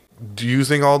really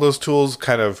using all those tools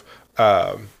kind of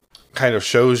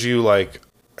shows you like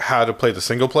how to play the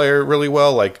single player really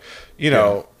well. Like, you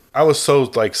know, I was so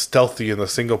like stealthy in the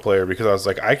single player because I was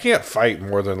like, I can't fight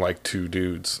more than like 2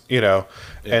 dudes, you know?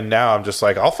 And now I'm just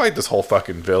like, I'll fight this whole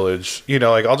fucking village, you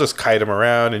know, like I'll just kite them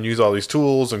around and use all these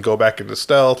tools and go back into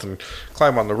stealth and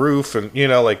climb on the roof. And, you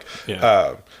know, like,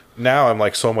 now I'm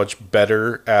like so much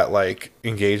better at like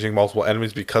engaging multiple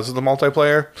enemies because of the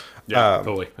multiplayer. Yeah,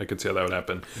 totally. I could see how that would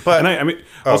happen. But I mean,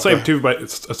 I'll say too. But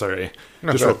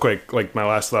real quick, like my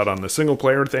last thought on the single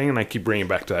player thing, and I keep bringing it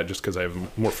back to that just because I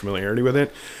have more familiarity with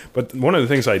it. But one of the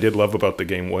things I did love about the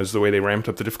game was the way they ramped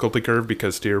up the difficulty curve.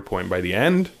 Because to your point, by the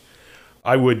end,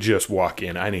 I would just walk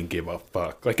in. I didn't give a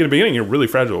fuck. Like in the beginning, you're really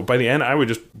fragile. By the end, I would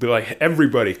just be like,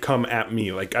 everybody, come at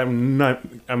me. Like I'm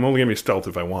only gonna be stealth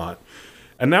if I want,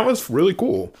 and that was really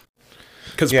cool.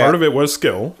 Because part of it was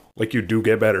skill. Like, you do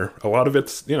get better. A lot of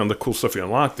it's, you know, the cool stuff you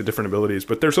unlock, the different abilities.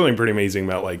 But there's something pretty amazing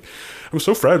about, like, I'm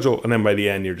so fragile. And then by the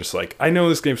end, you're just like, I know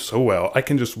this game so well. I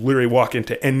can just literally walk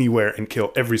into anywhere and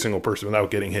kill every single person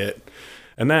without getting hit.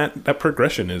 And that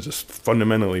progression is just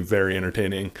fundamentally very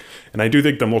entertaining. And I do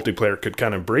think the multiplayer could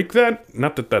kind of break that.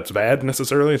 Not that that's bad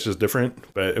necessarily. It's just different.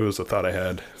 But it was a thought I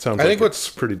had. Sounds like it's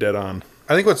pretty dead on.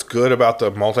 I think what's good about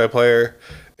the multiplayer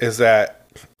is that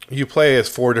you play as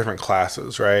 4 different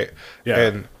classes, right? Yeah.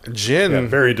 And Jin...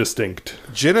 very distinct.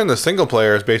 Jin in the single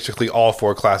player is basically all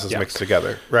 4 classes mixed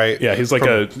together, right? Yeah, he's like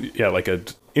a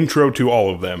intro to all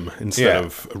of them instead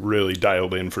of really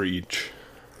dialed in for each.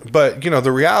 But, you know,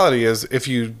 the reality is if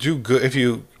you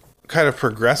kind of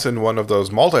progress in one of those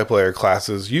multiplayer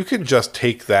classes, you can just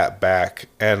take that back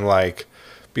and, like,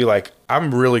 be like,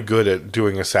 I'm really good at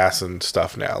doing assassin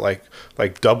stuff now. Like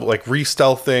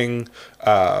re-stealthing,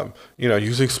 you know,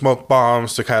 using smoke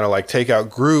bombs to kind of like take out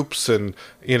groups and,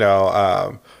 you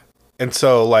know, and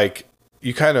so like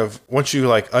you kind of, once you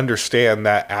like understand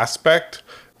that aspect,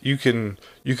 you can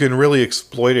really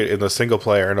exploit it in the single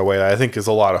player in a way that I think is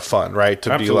a lot of fun, right?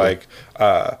 To be like,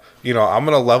 you know, I'm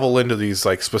going to level into these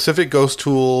like specific ghost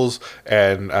tools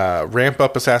and ramp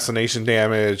up assassination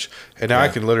damage. And now I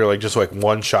can literally just like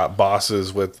one-shot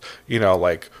bosses with, you know,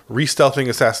 like re-stealthing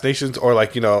assassinations, or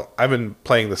like, you know, I've been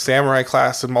playing the samurai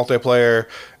class in multiplayer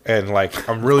and like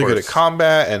I'm really good at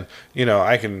combat, and, you know,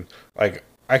 I can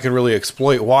really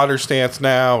exploit water stance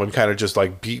now and kind of just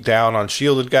like beat down on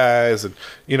shielded guys. And,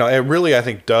 you know, it really, I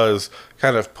think, does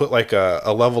kind of put like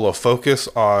a level of focus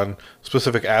on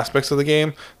specific aspects of the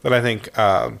game that I think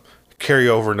carry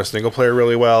over into single player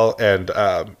really well. And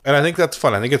I think that's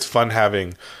fun. I think it's fun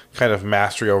having kind of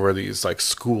mastery over these like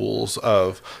schools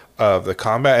of the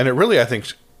combat. And it really, I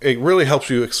think it really helps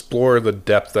you explore the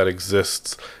depth that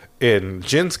exists in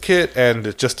Jin's kit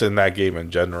and just in that game in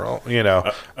general, you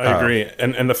know. I agree.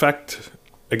 And the fact,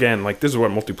 again, like this is what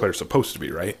multiplayer is supposed to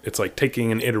be, right? It's like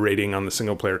taking and iterating on the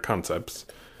single player concepts,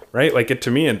 right? Like it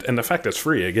to me, and the fact that it's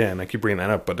free, again, I keep bringing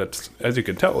that up, but it's, as you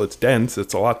can tell, it's dense,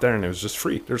 it's a lot there, and it was just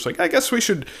free. There's like, I guess we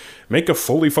should make a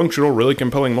fully functional, really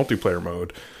compelling multiplayer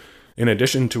mode in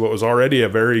addition to what was already a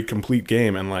very complete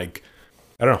game. And like,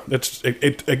 I don't know.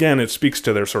 It speaks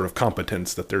to their sort of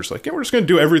competence that there's like, yeah, we're just going to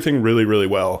do everything really, really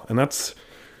well. And that's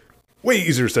way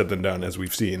easier said than done, as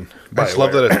we've seen. I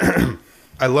love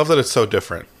that it's so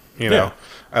different. You know,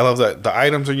 I love that the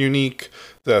items are unique,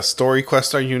 the story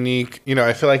quests are unique. You know,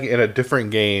 I feel like in a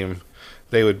different game,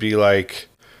 they would be like,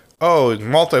 oh,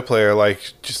 multiplayer,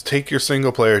 like just take your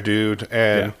single player dude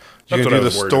and you can do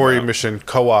the story mission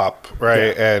co-op,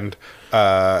 right? And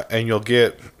you'll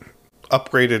get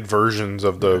upgraded versions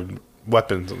of the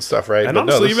weapons and stuff, right? And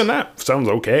honestly, even that sounds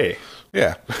okay.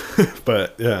 Yeah.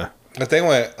 But they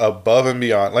went above and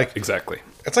beyond. Like, exactly.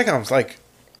 It's like I was like,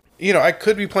 you know, I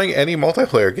could be playing any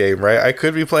multiplayer game, right? I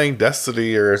could be playing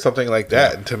Destiny or something like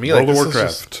that. And to me, World like,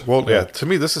 of Warcraft. to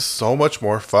me, this is so much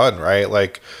more fun, right?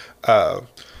 Like,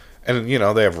 and you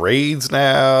know, they have raids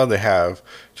now. They have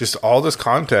just all this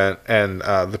content, and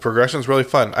the progression is really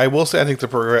fun. I will say, I think the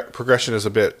progression is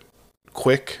a bit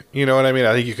quick. You know what I mean?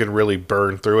 I think you can really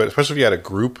burn through it, especially if you had a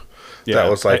group that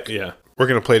was like, we're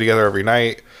going to play together every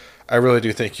night. I really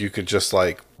do think you could just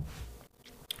like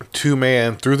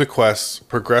 2-man through the quests,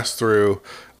 progress through,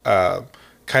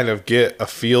 kind of get a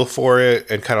feel for it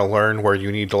and kind of learn where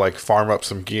you need to like farm up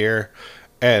some gear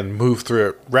and move through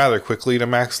it rather quickly to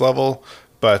max level.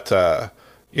 But,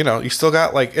 you know, you still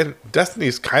got like, and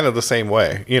Destiny's kind of the same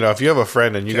way. You know, if you have a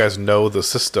friend and you guys know the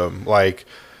system, like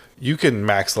you can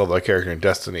max level a character in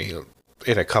Destiny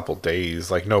in a couple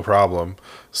days, like no problem.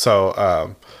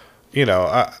 So, you know,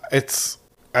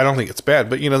 I don't think it's bad,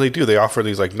 but you know, they offer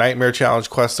these like nightmare challenge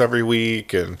quests every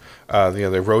week, and you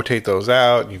know, they rotate those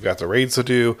out, and you've got the raids to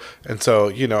do. And so,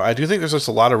 you know, I do think there's just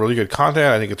a lot of really good content.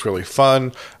 I think it's really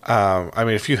fun. I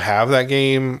mean, if you have that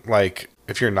game, like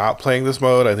if you're not playing this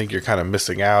mode, I think you're kind of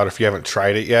missing out. If you haven't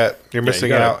tried it yet, you're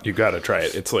missing out. You got to try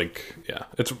it. It's like,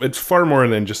 it's far more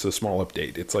than just a small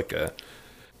update. It's like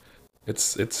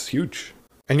it's huge.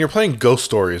 And you're playing ghost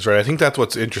stories, right? I think that's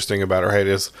what's interesting about it, right?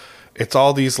 Is it's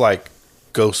all these like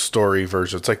ghost story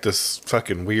versions. It's like this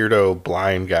fucking weirdo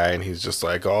blind guy, and he's just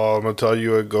like, oh, I'm gonna tell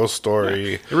you a ghost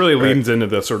story. It really leans into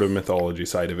the sort of mythology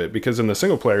side of it, because in the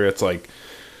single player, it's like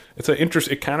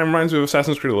it kind of reminds me of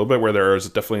Assassin's Creed a little bit, where there's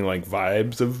definitely like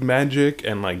vibes of magic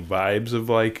and like vibes of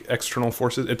like external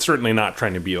forces. It's certainly not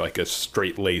trying to be like a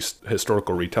straight-laced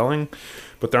historical retelling,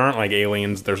 but there aren't like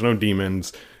aliens, there's no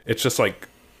demons. It's just like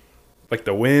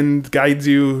the wind guides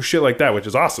you, shit like that, which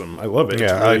is awesome. I love it. Yeah,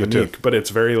 it's really I like it unique, too. but it's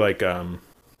very like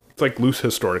it's like loose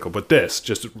historical. But this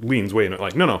just leans way in it.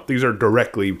 Like, no, these are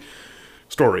directly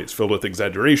stories filled with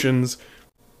exaggerations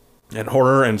and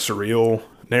horror and surreal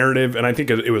narrative. And I think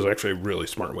it was actually a really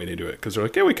smart way to do it, because they're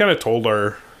like, yeah, we kind of told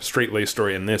our straight-laced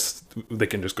story, in this they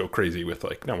can just go crazy with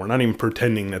like, no, we're not even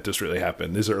pretending that this really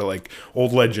happened. These are like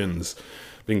old legends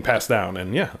being passed down,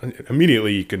 and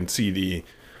immediately you can see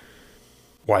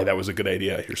why that was a good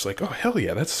idea. You're just like, oh, hell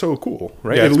yeah, that's so cool,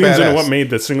 right? Yeah, it leans badass into what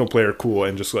made the single player cool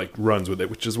and just like runs with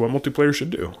it, which is what multiplayer should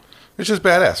do. It's just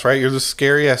badass, right? You're this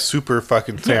scary ass super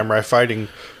fucking samurai fighting,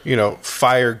 you know,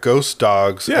 fire ghost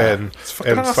dogs and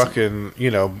awesome. fucking, you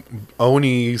know,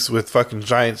 onis with fucking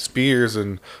giant spears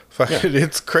and fucking.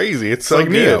 It's crazy. It's so like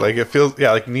good. Neo. Like it feels,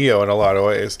 like Neo in a lot of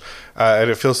ways, and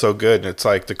it feels so good. And it's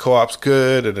like the co-op's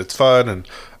good and it's fun, and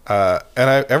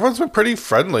everyone's been pretty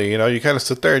friendly. You know, you kind of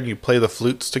sit there and you play the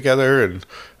flutes together, and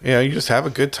you know, you just have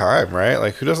a good time, right?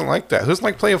 Like, who doesn't like that? Who doesn't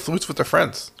like playing flutes with their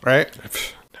friends, right?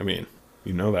 I mean,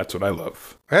 you know, that's what I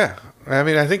love. Yeah. I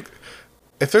mean, I think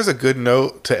if there's a good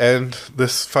note to end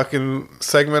this fucking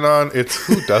segment on, it's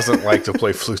who doesn't like to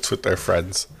play flutes with their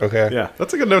friends, okay? Yeah,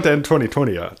 that's a good note to end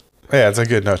 2020 on. Yeah, it's a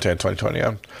good note to end 2020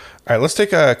 on. All right, let's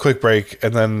take a quick break,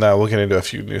 and then we'll get into a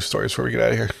few news stories before we get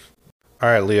out of here. All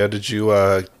right, Leo, did you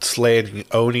slay any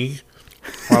Oni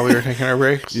while we were taking our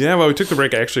breaks? Yeah, while we took the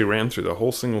break, I actually ran through the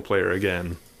whole single player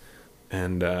again.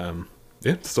 And,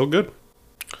 it's still good.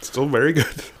 Still very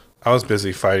good. I was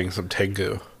busy fighting some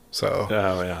Tengu, so...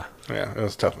 Oh, yeah. Yeah, it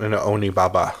was tough. And an Oni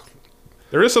Baba.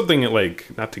 There is something,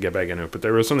 like, not to get back into it, but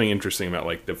there was something interesting about,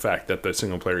 like, the fact that the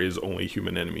single player is only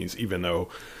human enemies, even though,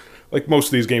 like, most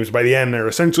of these games, by the end, they're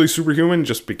essentially superhuman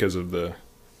just because of the...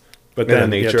 But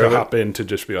then you have to hop in to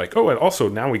just be like, oh, and also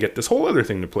now we get this whole other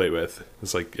thing to play with.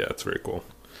 It's like, yeah, it's very cool.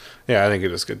 Yeah, I think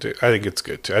it is good too. I think it's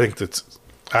good too. I think that's...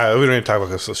 we don't even talk about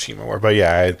Ghost of Tsushima more, but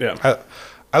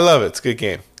I love it. It's a good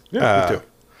game. Yeah, me too.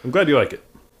 I'm glad you like it.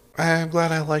 I'm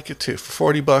glad I like it too.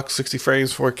 For $40, 60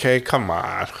 frames, 4K, come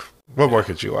on. What more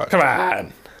could you want? Come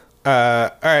on.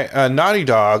 All right, Naughty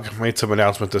Dog made some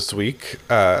announcement this week.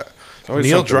 Neil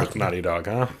Druckmann. Naughty Dog,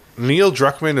 huh? Neil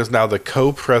Druckmann is now the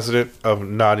co-president of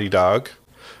Naughty Dog.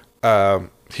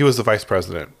 He was the vice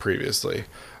president previously.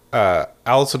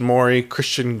 Alison Mori,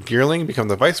 Christian Geerling become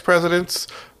the vice presidents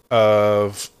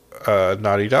of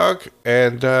Naughty Dog.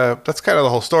 And that's kind of the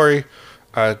whole story.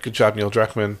 Good job, Neil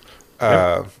Druckmann.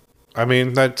 I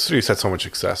mean, that studio's had so much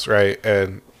success, right?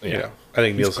 And, you know, I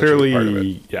think he's Neil's clearly part of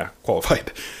it.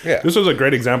 Qualified. Yeah. This was a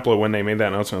great example of when they made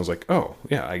that announcement. I was like, oh,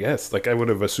 yeah, I guess. Like, I would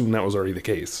have assumed that was already the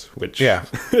case, which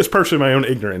is partially my own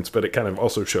ignorance, but it kind of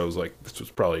also shows, like, this was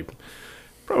probably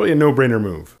a no-brainer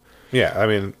move. Yeah, I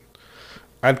mean,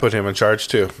 I'd put him in charge,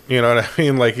 too. You know what I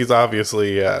mean? Like, he's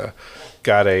obviously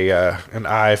got an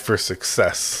eye for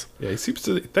success. Yeah,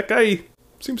 that guy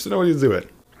seems to know what he's doing.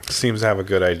 Seems to have a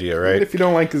good idea, right? Even if you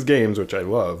don't like his games, which I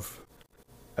love,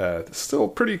 still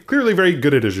pretty clearly very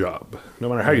good at his job, no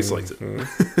matter how you slice it.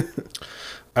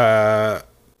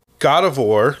 God of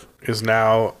War is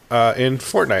now in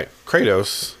Fortnite.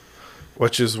 Kratos,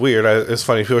 which is weird. It's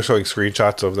funny. People are showing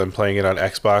screenshots of them playing it on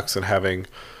Xbox and having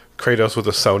Kratos with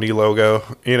a Sony logo,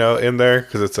 in there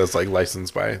because it says like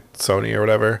licensed by Sony or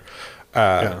whatever.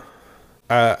 I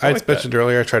mentioned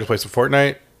earlier I tried to play some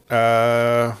Fortnite.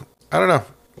 I don't know.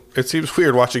 It seems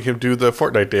weird watching him do the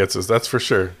Fortnite dances. That's for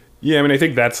sure. Yeah, I mean, I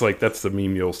think that's the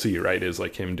meme you'll see, right? Is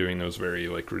like him doing those very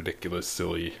like ridiculous,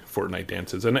 silly Fortnite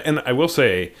dances. And I will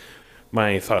say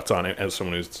my thoughts on it as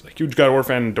someone who's a huge God of War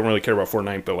fan, don't really care about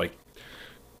Fortnite, but like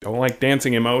don't like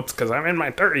dancing emotes because I'm in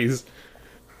my 30s.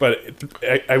 But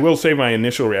I will say my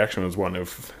initial reaction was one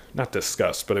of not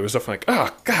disgust, but it was definitely like,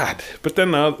 oh god. But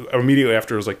then immediately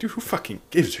after, I was like, dude, who fucking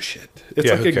gives a shit?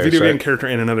 It's like a video game character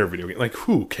in another video game. Like,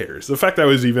 who cares? The fact that I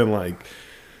was even like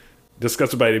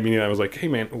disgusted by it immediately, I was like, hey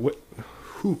man,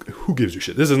 who gives a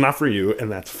shit? This is not for you,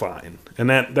 and that's fine. And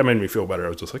that made me feel better. I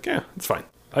was just like, yeah, it's fine.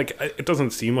 Like, it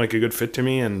doesn't seem like a good fit to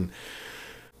me, and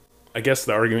I guess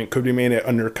the argument could be made it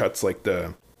undercuts like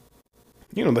the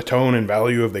tone and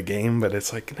value of the game, but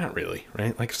it's like, not really,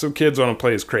 right? Like, so kids want to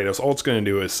play as Kratos, all it's going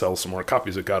to do is sell some more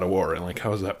copies of God of War, and like,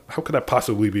 how could that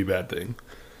possibly be a bad thing?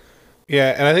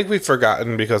 Yeah, and I think we've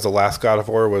forgotten, because the last God of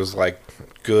War was like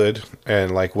good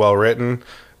and like well written,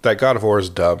 that God of War is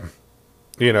dumb.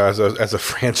 As a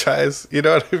franchise, you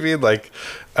know what I mean? Like,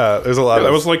 there's a lot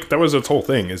of that was its whole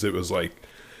thing. Is it was like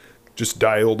just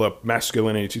dialed up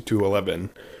masculinity to 11,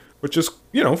 which is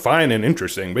fine and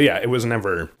interesting, but yeah, it was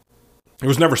never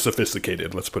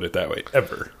sophisticated. Let's put it that way.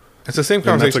 Ever. It's the same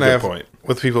conversation I have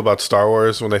with people about Star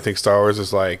Wars when they think Star Wars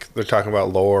is like, they're talking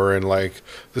about lore and like,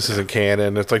 this isn't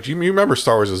canon. It's like, you remember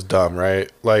Star Wars is dumb,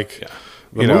 right? Like, yeah.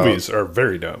 The movies are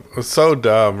very dumb. It's so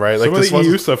dumb, right? Some of the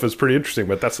EU stuff is pretty interesting,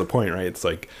 but that's the point, right? It's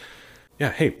like,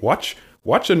 yeah, hey, watch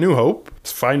A New Hope.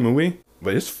 It's a fine movie,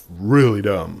 but it's really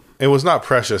dumb. It was not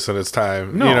precious in its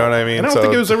time. No, you know what I mean? And I don't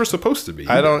think it was ever supposed to be.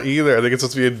 I don't either. I think it's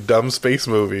supposed to be a dumb space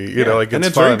movie. And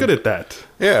it's fun. Very good at that.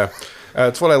 Yeah.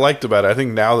 It's what I liked about it. I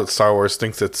think now that Star Wars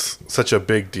thinks it's such a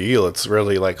big deal, it's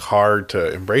really like hard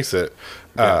to embrace it.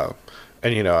 Yeah. I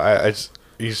just,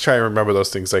 you just try and remember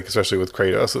those things, like especially with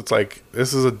Kratos. It's like,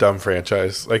 this is a dumb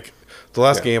franchise. Like the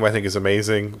last game I think is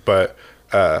amazing, but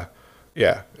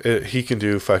he can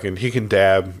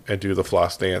dab and do the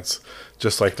floss dance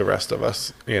just like the rest of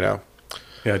us, Yeah,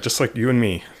 just like you and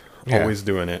me, always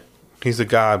doing it. He's a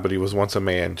god, but he was once a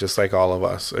man, just like all of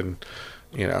us, and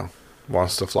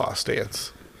wants to floss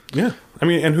dance. Yeah, I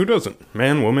mean, and who doesn't?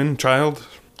 Man, woman, child.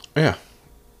 Yeah,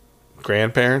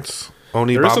 grandparents.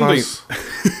 Onibabas.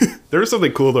 There is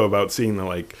something cool though about seeing the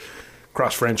like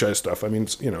cross-franchise stuff. I mean,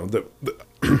 the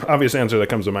obvious answer that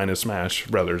comes to mind is Smash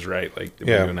Brothers, right? Like they've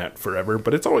been doing that forever,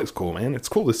 but it's always cool, man. It's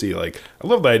cool to see. Like, I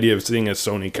love the idea of seeing a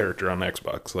Sony character on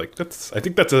Xbox. Like, I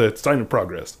think that's a sign of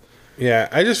progress. Yeah,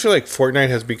 I just feel like Fortnite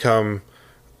has become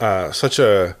such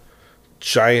a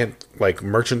giant like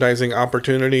merchandising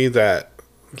opportunity that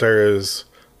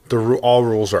all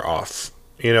rules are off.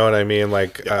 You know what I mean?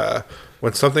 Like,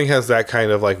 when something has that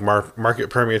kind of like market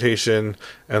permutation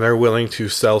and they're willing to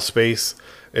sell space,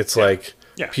 it's like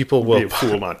people will be a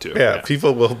fool not to. Yeah,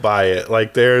 people will buy it.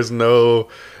 Like, there's no.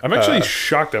 I'm actually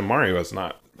shocked that Mario has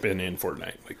not been in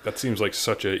Fortnite. Like, that seems like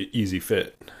such an easy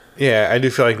fit. Yeah, I do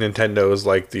feel like Nintendo is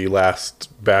like the last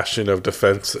bastion of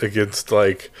defense against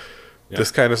like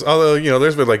this kind of. Although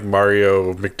there's been like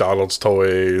Mario McDonald's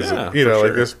toys, and, like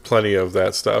there's plenty of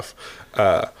that stuff.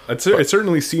 It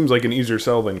certainly seems like an easier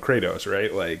sell than Kratos,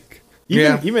 right? Like,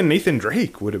 even Nathan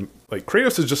Drake would have, like,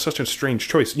 Kratos is just such a strange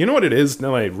choice. You know what it is?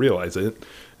 Now I realize it.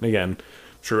 And again, I'm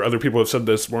sure other people have said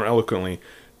this more eloquently.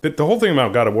 That the whole thing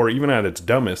about God of War, even at its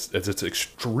dumbest, is it's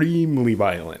extremely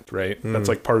violent, right? That's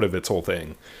like part of its whole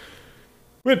thing.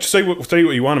 Which, say what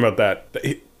you want about that.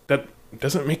 That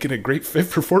doesn't make it a great fit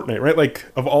for Fortnite, right? Like,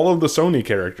 of all of the Sony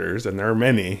characters, and there are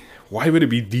many, why would it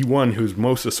be the one who's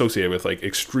most associated with like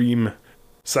extreme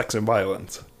sex and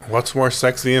violence? What's more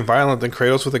sexy and violent than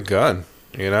Kratos with a gun?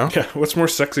 Yeah, what's more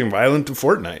sexy and violent than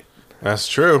Fortnite? That's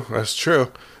true.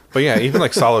 But yeah, even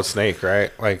like Solid Snake,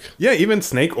 right? Like, yeah, even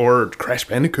Snake or Crash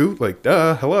Bandicoot, like,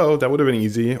 hello, that would have been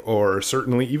easy. Or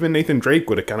certainly even Nathan Drake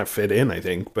would have kind of fit in, I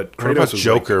think. But Kratos what about was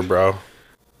Joker, like, bro?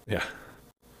 Yeah.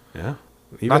 Yeah.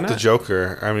 Even Not that. the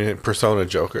Joker. I mean, Persona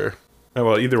Joker. Oh,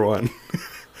 well, either one.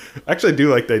 Actually, I do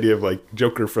like the idea of like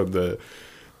Joker from the,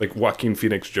 like Joaquin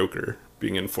Phoenix Joker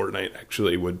being in Fortnite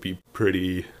actually would be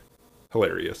pretty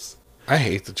hilarious. I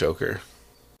hate the Joker.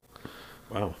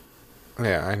 Wow.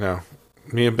 Yeah, I know.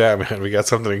 Me and Batman, we got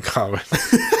something in common.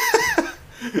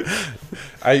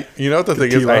 You know what the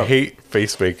thing is? I hate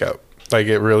face makeup. Like,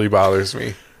 it really bothers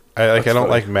me. I don't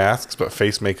like masks, but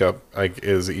face makeup like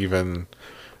is even.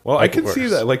 Well, like, I can worse. see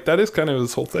that. Like, that is kind of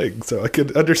his whole thing. So I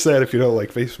could understand if you don't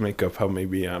like face makeup, how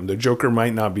maybe the Joker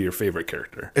might not be your favorite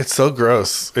character. It's so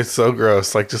gross. It's so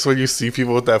gross. Like, just when you see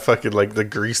people with that fucking like the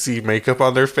greasy makeup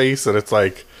on their face, and it's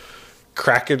like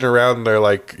cracking around their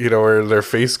like where their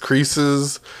face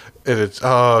creases. And it's,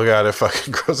 oh god, it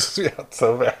fucking grosses me out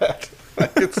so bad.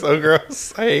 Like, it's so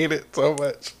gross. I hate it so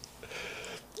much.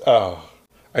 Oh,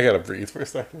 I gotta breathe for a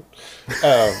second.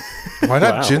 Why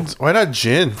not Jin? Why not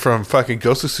Jin from fucking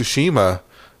Ghost of Tsushima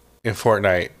in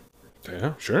Fortnite?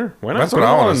 Yeah, sure. Why not? That's what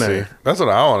I want to see. That's what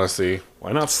I want to see.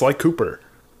 Why not Sly Cooper?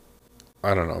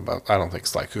 I don't know about. I don't think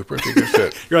Sly Cooper would be good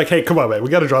shit. You're like, hey, come on, man. We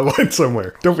got to draw the line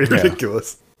somewhere. Don't be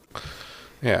ridiculous.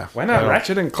 Yeah. Why not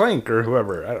Ratchet and Clank or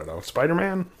whoever? I don't know.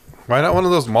 Spider-Man. Why not one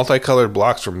of those multicolored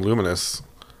blocks from Luminous?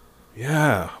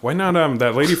 Yeah. Why not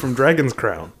that lady from Dragon's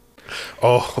Crown?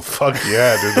 Oh, fuck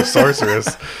yeah, dude. The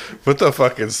sorceress. Put the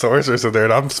fucking sorceress in there,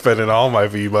 and I'm spending all my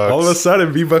V-Bucks. All of a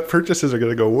sudden, V-Buck purchases are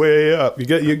going to go way up.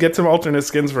 You get some alternate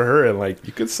skins for her, and like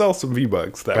you could sell some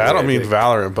V-Bucks. That I don't mean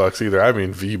Valorant bucks either. I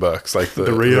mean V-Bucks, like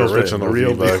the real original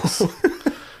real V-Bucks.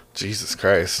 Jesus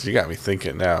Christ. You got me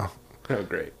thinking now. Oh,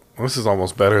 great. This is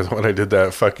almost better than when I did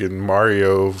that fucking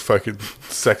Mario fucking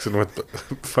sexing with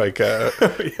like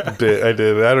bit I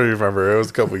did. I don't even remember. It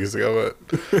was a couple years ago,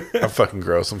 but I'm fucking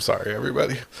gross. I'm sorry,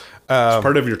 everybody. It's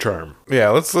part of your charm. Yeah,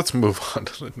 let's move on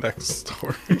to the next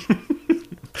story.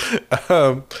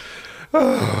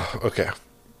 Okay.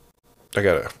 I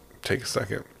gotta take a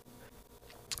second.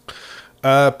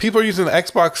 People are using the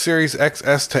Xbox Series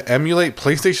XS to emulate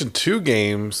PlayStation 2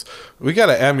 games. We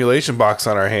got an emulation box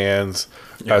on our hands.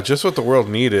 Just what the world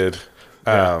needed.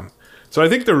 So I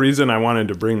think the reason I wanted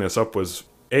to bring this up was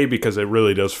because it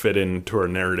really does fit into our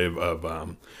narrative of,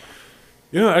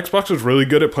 Xbox was really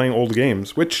good at playing old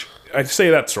games, which I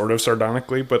say that sort of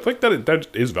sardonically, but like that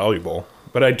is valuable.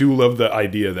 But I do love the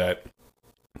idea that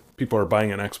people are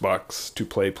buying an Xbox to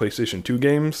play PlayStation 2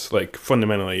 games. Like,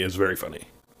 fundamentally, is very funny.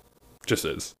 Just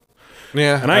is.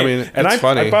 Yeah, and I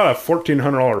funny. I bought a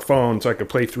 $1,400 phone so I could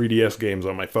play 3DS games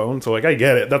on my phone. So like, I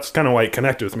get it. That's kind of why it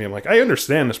connected with me. I'm like, I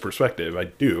understand this perspective. I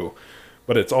do,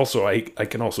 but it's also I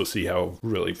can also see how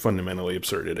really fundamentally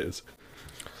absurd it is.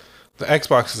 The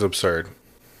Xbox is absurd.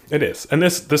 It is, and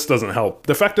this doesn't help.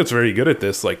 The fact that it's very good at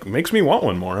this like makes me want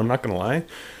one more. I'm not gonna lie.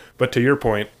 But to your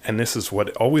point, and this is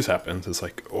what always happens, is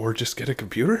like, or just get a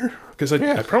computer? Because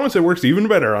I promise it works even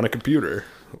better on a computer.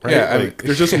 Right? Yeah,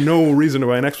 there's just no reason to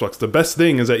buy an Xbox. The best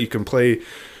thing is that you can play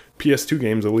PS2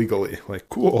 games illegally. Like,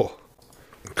 cool.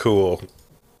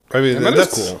 I mean, and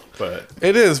that's cool. But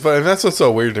it is, but that's what's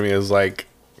so weird to me is like,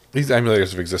 these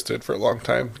emulators have existed for a long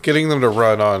time. Getting them to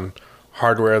run on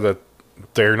hardware that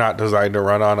they're not designed to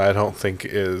run on, I don't think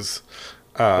is...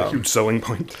 a huge selling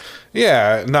point.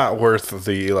 Yeah, not worth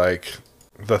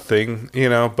the thing,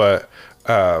 but...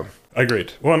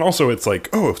 Agreed. Well, and also it's like,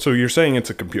 oh, so you're saying it's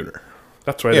a computer.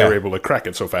 That's why they were able to crack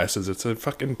it so fast, is it's a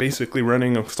fucking basically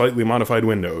running a slightly modified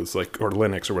Windows, like, or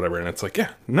Linux or whatever, and it's like, yeah,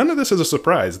 none of this is a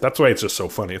surprise. That's why it's just so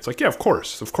funny. It's like, yeah, of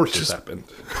course this happened.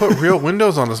 Put real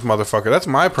Windows on this motherfucker. That's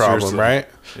my problem, Seriously. right?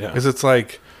 Yeah. Is it's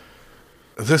like,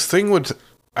 this thing would...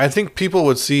 I think people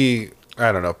would see...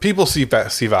 I don't know. People see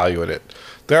value in it.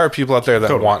 There are people out there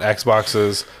that want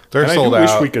Xboxes. They're sold out.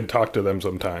 I wish we could talk to them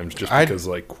sometimes, just because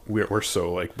like we're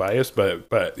so like biased.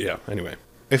 But yeah. Anyway,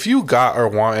 if you got or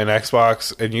want an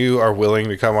Xbox and you are willing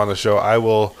to come on the show, I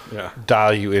will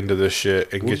dial you into this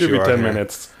shit and we'll get give you on 10 here.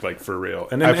 minutes, like for real.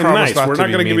 And I promise nice. We're not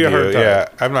going to give you a hard time. Yeah,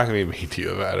 I'm not going to be mean to you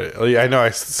about it. I know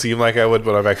I seem like I would,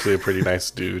 but I'm actually a pretty nice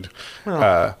dude.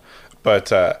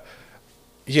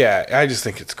 Yeah, I just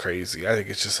think it's crazy. I think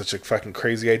it's just such a fucking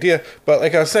crazy idea. But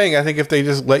like I was saying, I think if they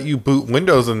just let you boot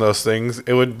Windows in those things,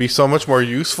 it would be so much more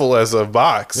useful as a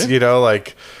box, And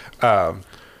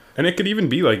it could even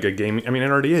be like a gaming... I mean, it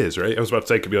already is, right? I was about to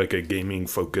say it could be like a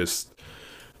gaming-focused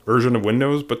version of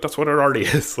Windows, but that's what it already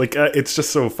is. Like, it's just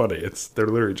so funny. They're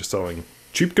literally just selling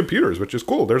cheap computers, which is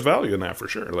cool. There's value in that for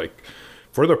sure. Like,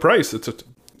 for the price, it's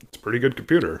a pretty good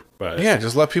computer. But yeah,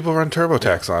 just let people run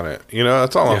TurboTax on it.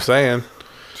 That's all I'm saying.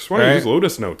 Just want to use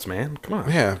Lotus Notes, man. Come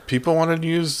on. Yeah, people want to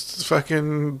use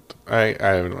fucking... I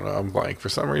don't know. I'm blank for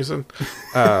some reason.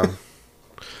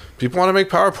 People want to make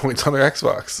PowerPoints on their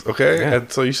Xbox, okay? Yeah.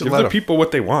 And so you should give the people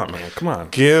what they want, man. Come on.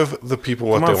 Give the people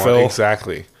what they want.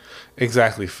 Phil.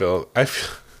 Exactly, Phil.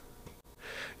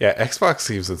 Yeah, Xbox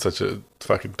seems in such a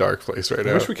fucking dark place right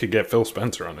now. I wish we could get Phil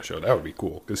Spencer on the show. That would be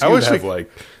cool. Because he would have,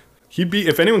 he'd be...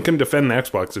 If anyone can defend the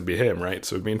Xbox, it'd be him, right?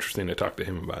 So it'd be interesting to talk to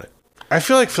him about it. I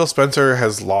feel like Phil Spencer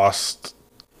has lost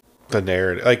the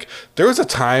narrative. Like, there was a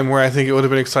time where I think it would have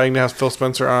been exciting to have Phil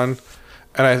Spencer on.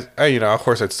 And I of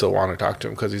course, I'd still want to talk to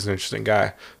him because he's an interesting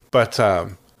guy. But, I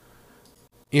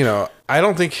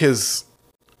don't think his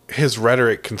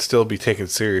rhetoric can still be taken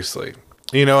seriously.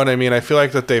 You know what I mean? I feel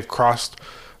like that they've crossed...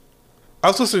 I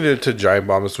was listening to Giant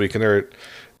Bomb this week, and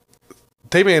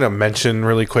they made a mention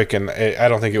really quick, and I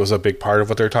don't think it was a big part of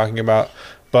what they're talking about.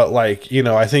 But, I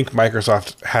think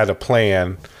Microsoft had a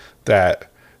plan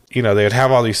that, they would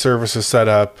have all these services set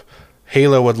up,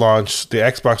 Halo would launch, the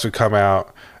Xbox would come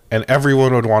out, and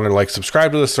everyone would want to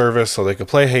subscribe to the service so they could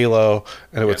play Halo,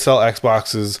 and it would sell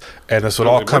Xboxes, and this would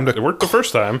all come to... It worked the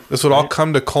first time. This would all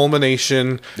come to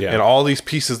culmination, and all these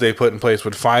pieces they put in place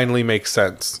would finally make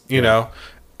sense, you know?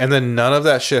 And then none of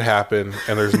that shit happened,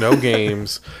 and there's no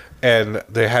games, and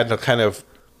they had to kind of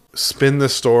spin the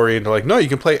story into no, you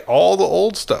can play all the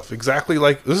old stuff. Exactly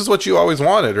this is what you always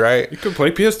wanted, right? You can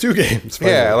play PS2 games.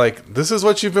 Yeah, this is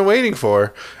what you've been waiting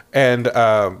for. And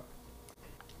I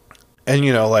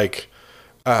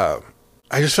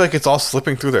just feel like it's all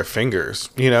slipping through their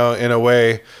fingers, in a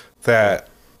way that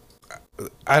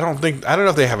I don't know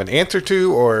if they have an answer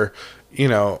to, or,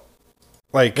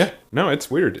 no, it's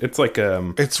weird. It's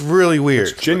it's really weird.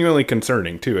 It's genuinely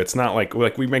concerning too. It's not like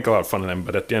we make a lot of fun of them,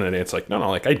 but at the end of the day, it's no,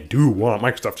 I do want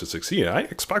Microsoft to succeed.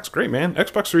 Xbox, great, man.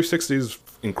 Xbox 360 is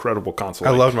incredible console.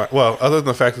 I love other than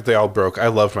the fact that they all broke, I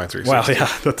loved my 360. Well,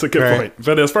 yeah, that's a good point.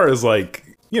 But as far as I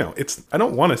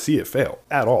don't want to see it fail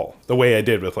at all. The way I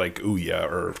did with Ouya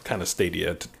or kind of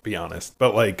Stadia, to be honest.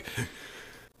 But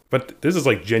but this is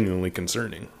genuinely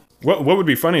concerning. What would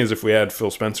be funny is if we had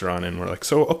Phil Spencer on and we're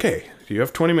so, okay, you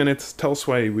have 20 minutes, tell us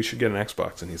why we should get an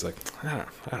Xbox. And he's I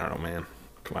don't know, man.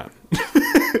 Come on.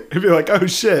 He'd be oh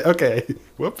shit, okay,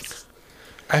 whoops.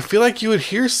 I feel like you would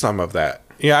hear some of that.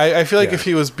 Yeah, I feel like if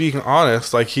he was being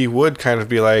honest, he would kind of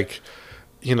be I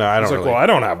don't really... well, I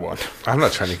don't have one. I'm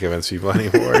not trying to convince people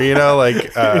anymore,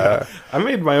 I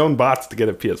made my own bots to get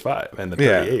a PS5 and the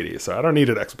 3080, so I don't need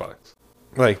an Xbox.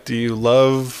 Do you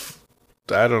love...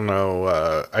 I don't know.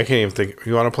 I can't even think.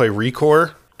 You want to play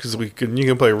Recore? Because you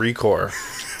can play Recore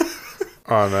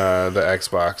on the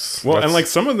Xbox. Well, and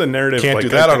some of the narrative can't do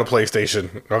that on a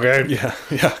PlayStation. Okay.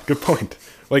 Yeah. Good point.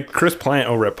 Chris Plant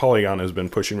over at Polygon has been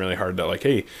pushing really hard that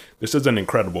hey, this is an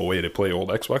incredible way to play old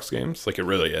Xbox games. It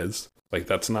really is.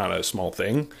 That's not a small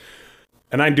thing.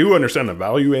 And I do understand the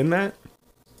value in that.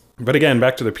 But again,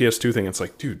 back to the PS2 thing, it's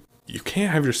dude, you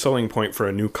can't have your selling point for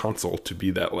a new console to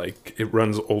be that it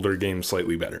runs older games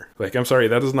slightly better. I'm sorry,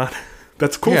 that is not...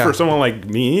 That's cool for someone like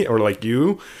me or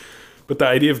you, but the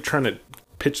idea of trying to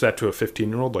pitch that to a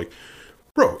 15-year-old,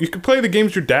 bro, you can play the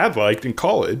games your dad liked in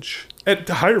college at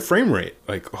a higher frame rate.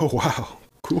 Oh wow,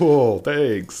 cool,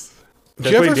 thanks.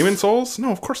 Did I play Demon's Souls?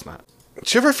 No, of course not.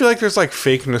 Do you ever feel there's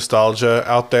fake nostalgia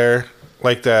out there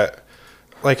that,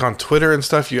 on Twitter and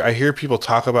stuff? I hear people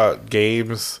talk about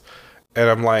games. And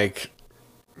I'm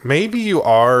maybe you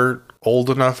are old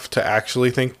enough to actually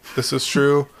think this is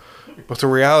true. But the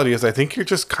reality is I think you're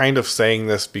just kind of saying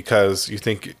this because you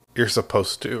think you're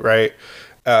supposed to, right?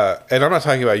 And I'm not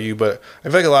talking about you, but I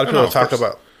feel a lot of people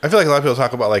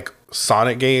talk about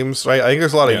Sonic games, right? I think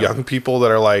there's a lot of young people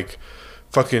that are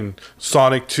fucking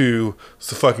Sonic 2 is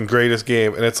the fucking greatest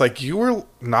game. And it's you were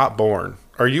not born.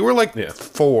 Or you were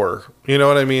 4. You know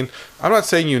what I mean? I'm not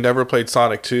saying you never played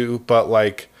Sonic 2,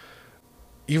 but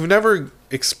you've never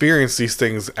experienced these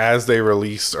things as they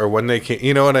released or when they came.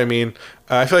 You know what I mean?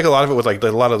 I feel a lot of it with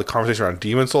a lot of the conversation around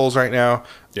Demon's Souls right now.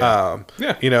 I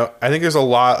think there's a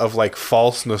lot of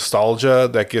false nostalgia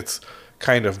that gets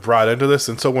kind of brought into this.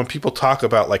 And so when people talk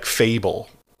about Fable,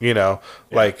 oh,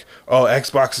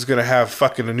 Xbox is going to have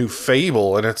fucking a new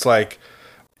Fable. And it's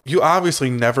you obviously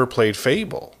never played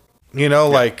Fable.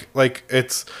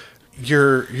 It's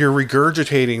you're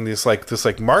regurgitating this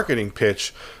marketing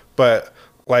pitch, but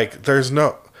there's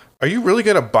no... Are you really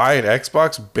going to buy an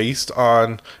Xbox based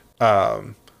on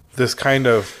this kind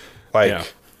of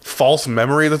false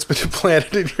memory that's been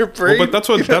implanted in your brain? Well, but that's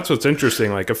what's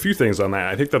interesting. A few things on that.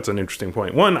 I think that's an interesting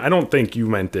point. One, I don't think you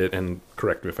meant it, and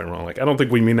correct me if I'm wrong. I don't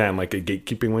think we mean that in a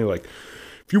gatekeeping way.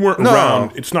 If if you weren't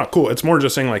around, it's not cool. It's more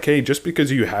just saying like, hey, just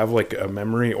because you have like a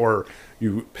memory or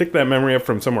you pick that memory up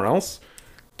from somewhere else,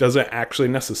 doesn't actually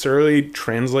necessarily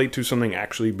translate to something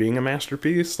actually being a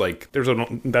masterpiece. Like there's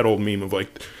that old meme of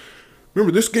like,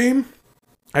 remember this game?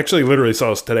 I actually literally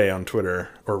saw this today on Twitter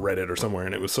or Reddit or somewhere,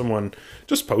 and it was someone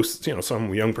just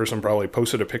some young person probably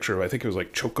posted a picture of, I think it was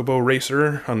like Chocobo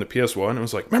Racer on the PS1. It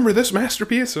was like, remember this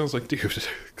masterpiece? And I was like, dude,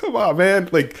 come on, man.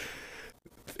 Like,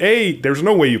 A, there's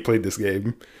no way you played this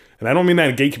game. And I don't mean that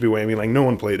in a gatekeeping way. I mean, like, no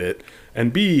one played it.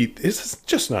 And B, it's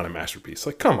just not a masterpiece.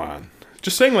 Like, come on.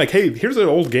 Just saying, like, hey, here's an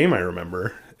old game I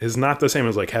remember is not the same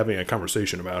as, like, having a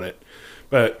conversation about it.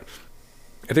 But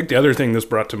I think the other thing this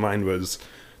brought to mind was,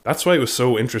 that's why it was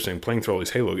so interesting playing through all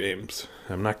these Halo games.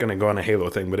 I'm not going to go on a Halo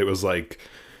thing, but it was like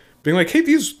being like, hey,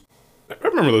 I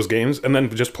remember those games. And then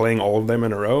just playing all of them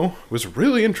in a row was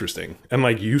really interesting and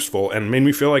like useful and made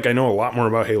me feel like I know a lot more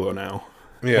about Halo now.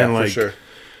 Yeah, and, like, for sure.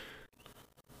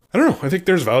 I don't know. I think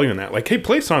there's value in that. Like, hey,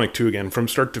 play Sonic 2 again from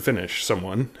start to finish,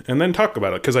 someone, and then talk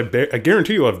about it. Because I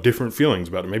guarantee you'll have different feelings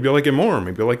about it. Maybe you'll like it more,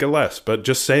 maybe you'll like it less. But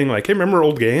just saying like, hey, remember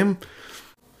old game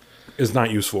is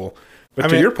not useful. But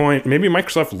to your point, maybe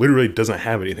Microsoft literally doesn't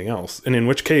have anything else. And in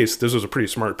which case, this was a pretty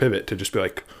smart pivot to just be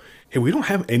like, hey, we don't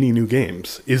have any new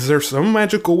games. Is there some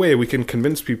magical way we can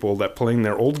convince people that playing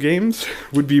their old games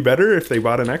would be better if they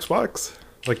bought an Xbox?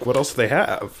 Like, what else do they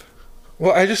have?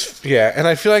 Well, and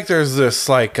I feel like there's this,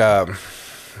 like, there's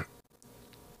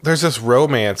this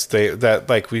romance that,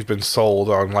 like, we've been sold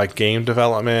on, like, game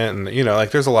development. And, you know,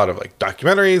 like, there's a lot of, like,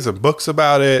 documentaries and books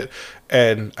about it.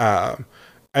 And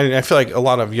I feel like a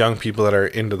lot of young people that are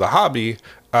into the hobby,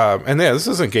 and yeah, this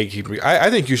isn't gatekeeping. I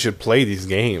think you should play these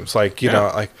games. Like, you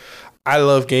know, like, I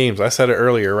love games. I said it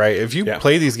earlier, right? If you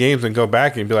play these games and go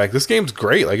back and be like, this game's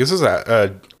great. Like, this is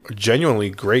a genuinely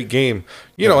great game.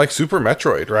 You know, like Super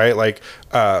Metroid, right? Like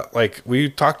we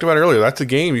talked about earlier, that's a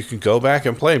game you can go back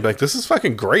and play and be like, this is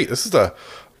fucking great. This is a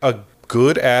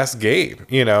good ass game,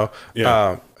 you know?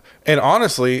 Yeah. And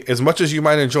honestly, as much as you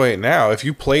might enjoy it now, if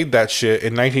you played that shit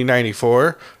in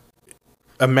 1994,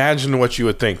 imagine what you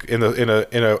would think in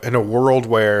a world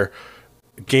where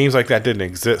games like that didn't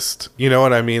exist. You know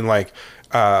what I mean? Like,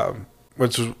 but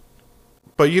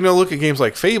you know, look at games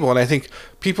like Fable, and I think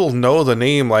people know the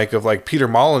name of Peter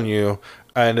Molyneux,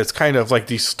 and it's kind of like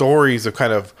these stories have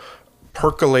kind of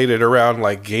percolated around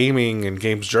like gaming and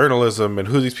games journalism and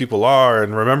who these people are,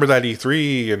 and remember that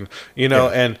E3, and you know,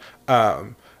 and I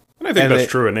think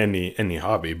that's true in any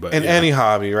hobby, but in any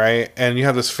hobby, right? And you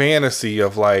have this fantasy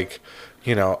of like,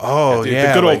 you know,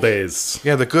 the good old days.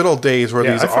 Yeah, the good old days where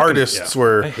these artists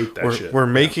were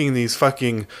making these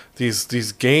fucking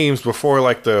these games before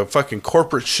like the fucking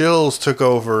corporate shills took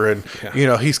over, and you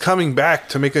know, he's coming back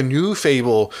to make a new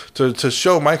Fable to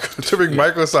show to bring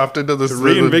Microsoft into this, to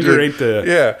reinvigorate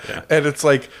and it's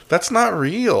like, that's not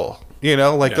real. You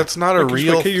know, like, that's not a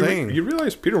real thing. You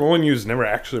realize Peter Molyneux's never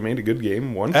actually made a good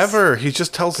game once? Ever. He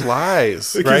just tells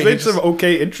lies. Like, right? He's made some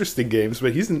interesting games,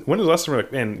 but when was the last time we're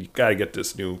like, man, you gotta get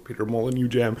this new Peter Molyneux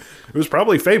jam? It was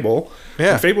probably Fable.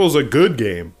 Yeah. And Fable's a good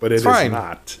game, but it's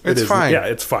not. It's fine. Yeah,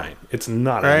 it's fine. It's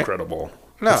not incredible.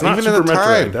 No, it's not even Super at the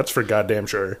Metroid. time. That's for goddamn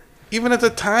sure. Even at the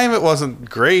time, it wasn't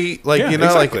great. Like, you know,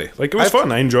 exactly. Like, it was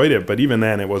fun. I enjoyed it, but even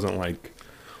then, it wasn't like,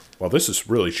 well, this is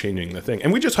really changing the thing.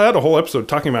 And we just had a whole episode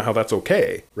talking about how that's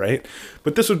okay, right?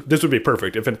 But this would be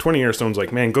perfect. If in 20 years someone's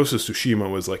like, man, Ghost of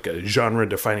Tsushima was like a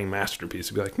genre-defining masterpiece,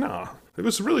 it'd be like, nah, it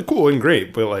was really cool and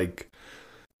great, but like,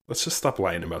 let's just stop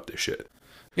lying about this shit.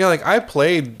 Yeah, like, I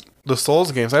played the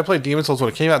Souls games. I played Demon's Souls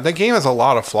when it came out. That game has a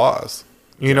lot of flaws.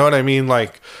 You know what I mean?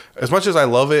 Like, as much as I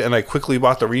love it and I quickly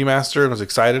bought the remaster and was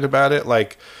excited about it,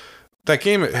 like, that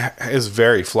game is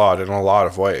very flawed in a lot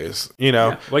of ways, you know?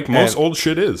 Yeah, like most old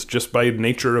shit is, just by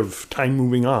nature of time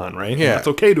moving on, right? Yeah. And that's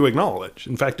okay to acknowledge.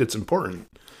 In fact, it's important.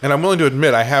 And I'm willing to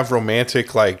admit I have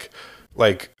romantic, like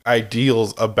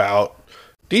ideals about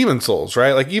Demon's Souls,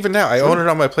 right? Like, even now, I own it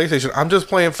on my PlayStation. I'm just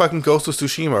playing fucking Ghost of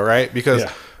Tsushima, right? Because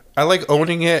I like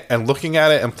owning it and looking at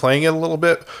it and playing it a little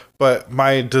bit, but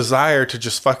my desire to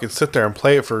just fucking sit there and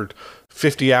play it for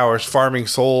 50 hours farming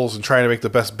souls and trying to make the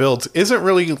best builds isn't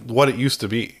really what it used to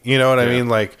be. You know what I mean?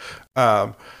 Like,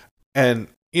 and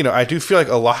you know, I do feel like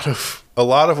a lot of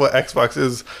what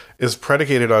Xbox is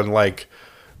predicated on, like,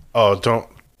 oh,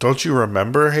 don't you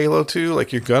remember Halo 2?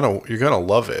 Like, you're gonna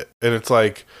love it. And it's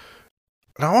like,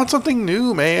 I want something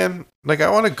new, man. Like,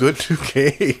 I want a good new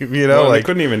game, you know? Well, like, they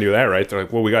couldn't even do that, right? They're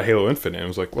like, well, we got Halo Infinite. And it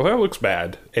was like, well, that looks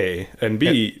bad, A. And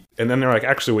B, and then they're like,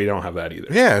 actually, we don't have that either.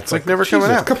 Yeah, it's like never coming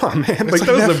out. Come on, man. Like,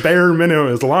 that was the bare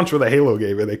minimum as launch with a Halo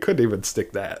game, and they couldn't even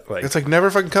stick that. Like, it's like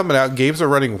never fucking coming out. Games are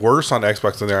running worse on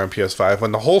Xbox than they're on PS5,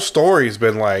 when the whole story's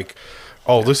been like,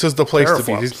 oh, this is the place to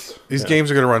be. Teraflops. These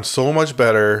games are going to run so much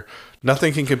better.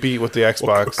 Nothing can compete with the Xbox.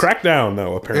 Well, Crackdown,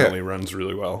 though, apparently runs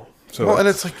really well. So well, and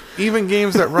it's like even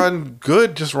games that run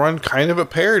good just run kind of at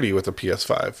parity with the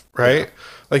PS5, right? Yeah.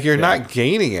 Like you're not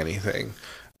gaining anything.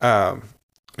 Yeah,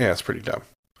 it's pretty dumb.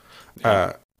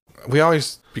 Yeah. We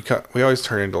always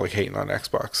turn into like hating on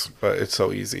Xbox, but it's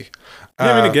so easy.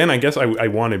 Yeah, I mean, again, I guess I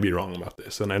want to be wrong about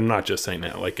this, and I'm not just saying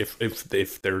that. Like,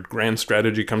 if their grand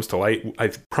strategy comes to light, I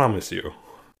promise you,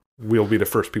 we'll be the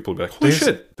first people to be like, holy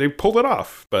shit, they pulled it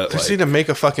off. But they just need to make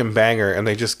a fucking banger, and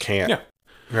they just can't. Yeah.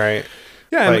 Right?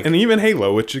 Yeah, like, and even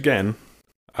Halo, which, again,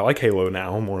 I like Halo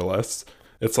now, more or less.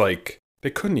 It's like, they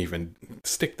couldn't even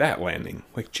stick that landing.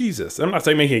 Like, Jesus. I'm not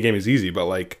saying making a game is easy, but,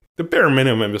 like, the bare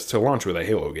minimum is to launch with a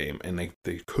Halo game, and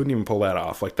they couldn't even pull that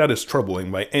off. Like, that is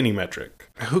troubling by any metric.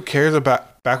 Who cares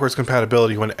about backwards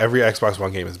compatibility when every Xbox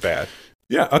One game is bad?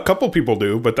 Yeah, a couple people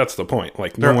do, but that's the point.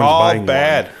 Like, they're all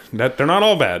bad. They're not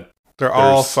all bad. They're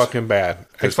all fucking bad.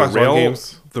 Xbox One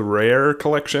games. The Rare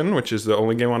collection, which is the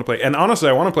only game I want to play. And honestly,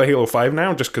 I want to play Halo 5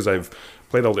 now just because I've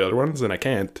played all the other ones and I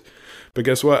can't. But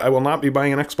guess what? I will not be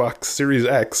buying an Xbox Series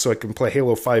X so I can play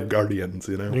Halo 5 Guardians,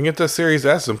 you know? You can get the Series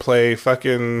S and play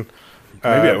fucking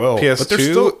maybe I will.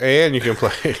 PS2 and you can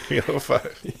play Halo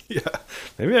 5. Yeah,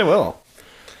 maybe I will.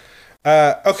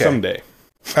 Okay. Someday.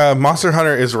 Monster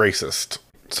Hunter is racist.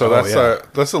 So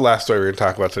that's the last story we're going to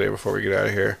talk about today before we get out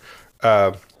of here.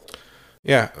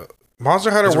 Yeah.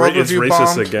 Monster Hunter World Review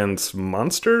racist against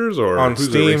monsters, or on who's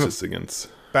Steam, racist against?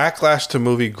 Backlash to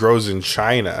movie grows in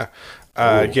China.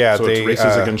 Yeah, so it's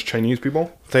racist against Chinese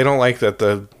people? They don't like that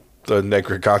the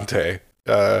Negrigante,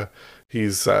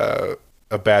 he's a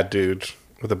bad dude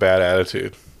with a bad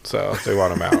attitude, so they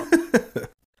want him out.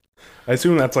 I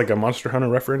assume that's like a Monster Hunter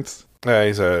reference?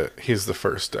 He's the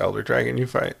first Elder Dragon you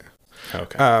fight.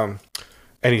 Okay.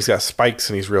 And he's got spikes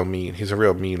and he's real mean. He's a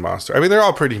real mean monster. I mean, they're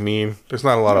all pretty mean. There's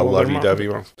not a lot of lovey-dovey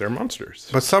ones. They're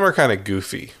monsters. But some are kind of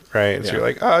goofy, right? So you're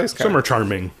like, oh, he's kind Some are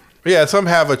charming. Yeah, some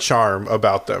have a charm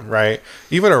about them, right?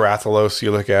 Even a Rathalos, you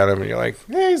look at him and you're like,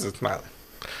 he's not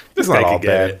all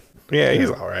bad. Yeah, he's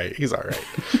all right. He's all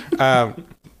right.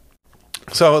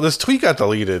 So this tweet got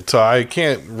deleted, so I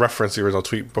can't reference the original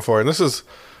tweet before. And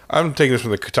I'm taking this from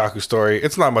the Kotaku story.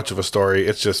 It's not much of a story.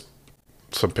 It's just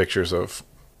some pictures of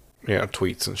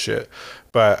tweets and shit.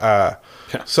 But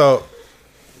so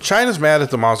China's mad at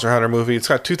the Monster Hunter movie. It's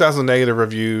got 2,000 negative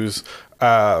reviews.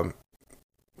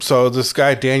 So this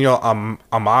guy Daniel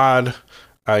Ahmad,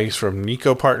 he's from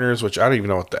Nico Partners, which I don't even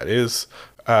know what that is,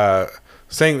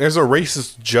 saying there's a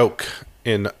racist joke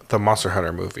in the Monster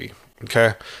Hunter movie.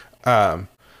 Okay, I'm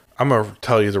gonna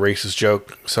tell you the racist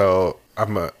joke. So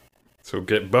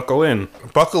buckle in.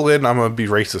 Buckle in. I'm gonna be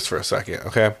racist for a second.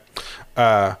 Okay.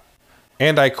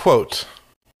 And I quote,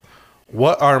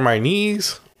 "What are my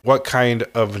knees? What kind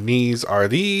of knees are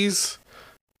these?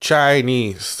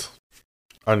 Chinese."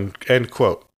 End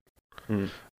quote.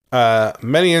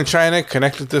 Many in China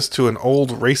connected this to an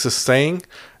old racist saying,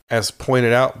 as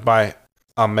pointed out by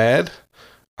Ahmad.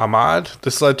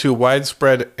 This led to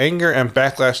widespread anger and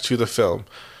backlash to the film.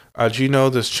 Do you know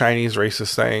this Chinese racist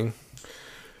saying?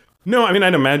 No, I mean,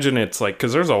 I'd imagine it's like,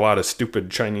 because there's a lot of stupid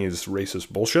Chinese racist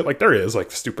bullshit. Like, there is, like,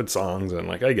 stupid songs, and,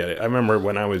 like, I get it. I remember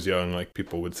when I was young, like,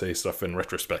 people would say stuff in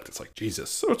retrospect. It's like,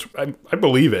 Jesus. So I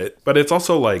believe it, but it's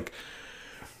also like,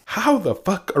 how the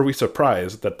fuck are we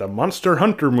surprised that the Monster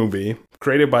Hunter movie,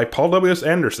 created by Paul W.S.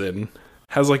 Anderson,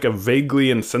 has, like, a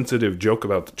vaguely insensitive joke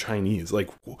about the Chinese?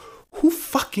 Like, who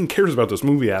fucking cares about this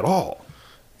movie at all?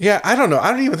 Yeah, I don't know.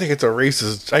 I don't even think it's a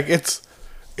racist. Like, it's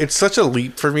such a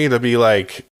leap for me to be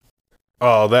like,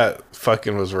 oh, that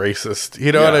fucking was racist.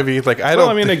 You know what I mean? Like,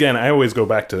 again, I always go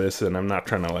back to this, and I'm not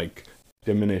trying to, like,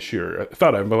 diminish your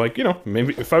thought. But, like,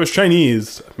 maybe if I was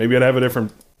Chinese, maybe I'd have a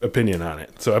different opinion on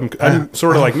it. So I'm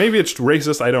sort of like, maybe it's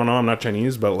racist. I don't know. I'm not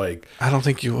Chinese, but, like, I don't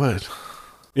think you would.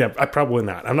 Yeah, I probably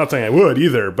not. I'm not saying I would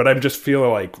either, but I just feel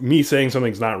like me saying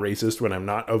something's not racist when I'm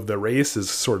not of the race is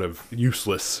sort of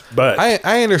useless. But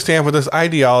I understand with this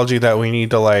ideology that we need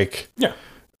to, like,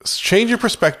 change your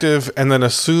perspective and then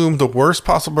assume the worst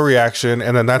possible reaction,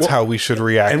 and then that's how we should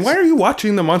react. And why are you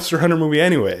watching the Monster Hunter movie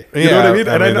anyway? You know what I mean?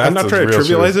 And I'm not trying to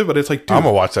trivialize it, but it's like, dude, I'm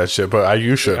gonna watch that shit, but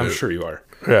you should. I'm sure you are.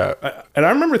 Yeah. And I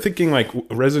remember thinking, like,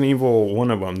 Resident Evil, one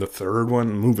of them, the third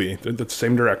one movie, the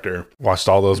same director. Watched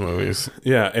all those movies.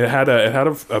 Yeah, it had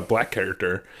a black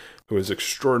character who was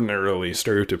extraordinarily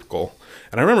stereotypical.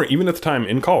 And I remember even at the time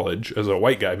in college, as a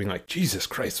white guy, being like, Jesus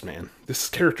Christ, man, this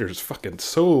character is fucking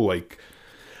so, like,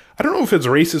 I don't know if it's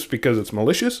racist because it's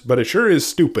malicious, but it sure is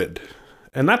stupid.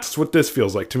 And that's what this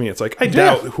feels like to me. It's like, I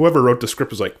doubt whoever wrote the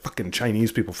script was like, fucking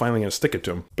Chinese people finally gonna stick it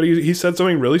to him. But he said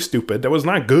something really stupid that was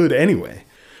not good anyway.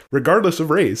 Regardless of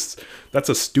race, that's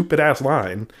a stupid-ass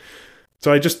line.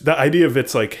 So the idea of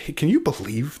it's like, hey, can you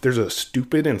believe there's a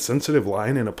stupid, insensitive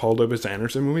line in a Paul W.S.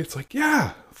 Anderson movie? It's like,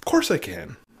 yeah, of course I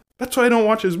can. That's why I don't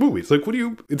watch his movies. Like,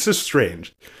 it's just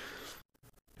strange.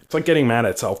 It's like getting mad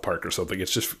at South Park or something.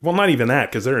 It's just, well, not even that,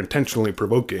 because they're intentionally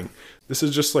provoking. This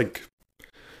is just like,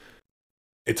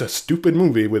 it's a stupid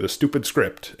movie with a stupid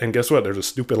script. And guess what? There's a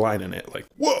stupid line in it. Like,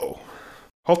 whoa,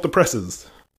 halt the presses.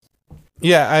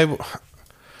 Yeah,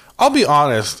 I'll be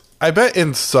honest. I bet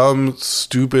in some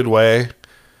stupid way,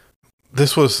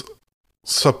 this was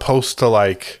supposed to,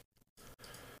 like,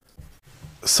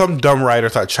 some dumb writer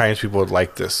thought Chinese people would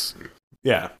like this.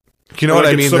 Yeah. You know what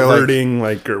I mean? Subverting,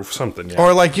 like, or something. Yeah.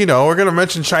 Or like, we're going to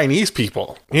mention Chinese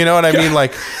people. You know what I mean?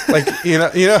 Like, you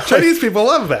know, Chinese people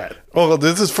love that. Well,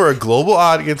 this is for a global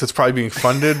audience. It's probably being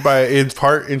funded in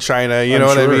part in China. You know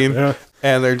what I mean? Yeah.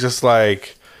 And they're just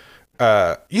like,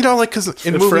 like, because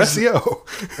in movies, for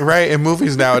SEO, right? In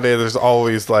movies nowadays, there's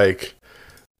always like,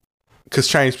 because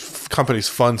Chinese companies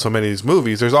fund so many of these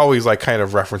movies, there's always like kind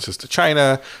of references to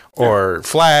China or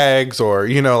flags or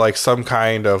like some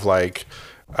kind of like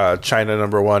China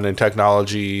 #1 in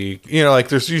technology. Like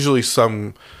there's usually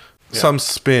some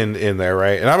spin in there,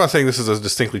 right? And I'm not saying this is a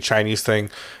distinctly Chinese thing.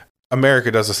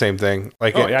 America does the same thing.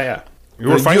 Like,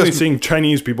 we're finally seeing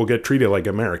Chinese people get treated like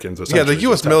Americans. Yeah, the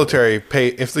U.S. military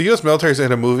if the U.S. military is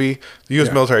in a movie, the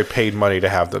U.S. military paid money to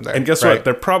have them there. And guess what?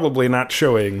 They're probably not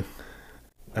showing,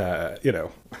 the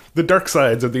dark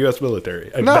sides of the U.S. military.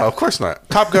 No, of course not.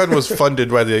 Top Gun was funded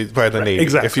by the Navy.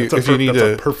 Exactly. That's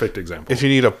a perfect example. If you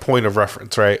need a point of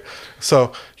reference, right?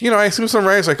 So, I assume some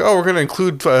writers like, oh, we're going to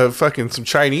include fucking some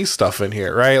Chinese stuff in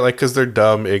here, right? Like, because they're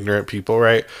dumb, ignorant people,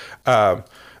 right?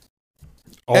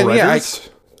 All writers?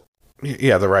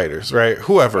 Yeah, the writers, right?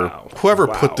 Whoever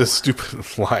put this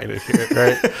stupid line in here,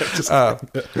 right?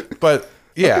 But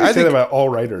yeah, I think about all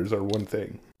writers are one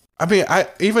thing. I mean,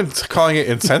 even calling it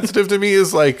insensitive to me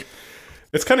is like,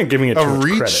 it's kind of giving it a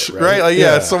reach, credit, right? Like,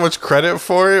 it's so much credit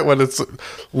for it when it's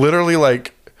literally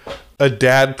like a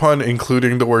dad pun,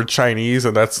 including the word Chinese,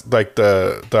 and that's like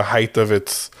the height of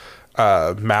its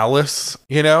malice,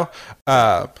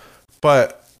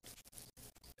 but.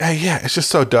 Yeah, it's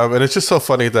just so dumb, and it's just so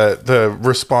funny that the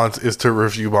response is to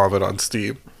review bomb it on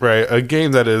Steam, right? A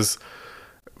game that has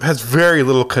very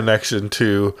little connection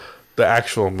to the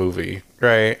actual movie,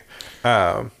 right?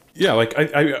 Yeah, like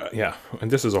and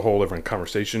this is a whole different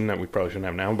conversation that we probably shouldn't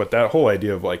have now, but that whole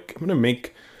idea of like, I'm going to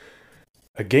make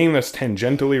a game that's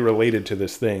tangentially related to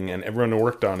this thing, and everyone who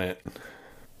worked on it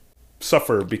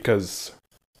suffer because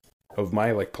of my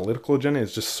like political agenda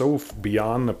is just so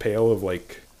beyond the pale of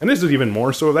like. And this is even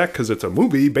more so of that because it's a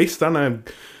movie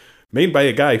made by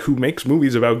a guy who makes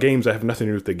movies about games that have nothing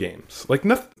to do with the games. Like,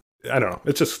 nothing, I don't know.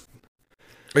 It's just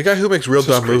a guy who makes real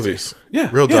dumb movies.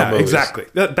 Yeah, real dumb movies. Exactly.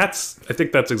 I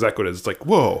think that's exactly what it is. It's like,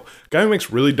 whoa, a guy who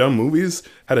makes really dumb movies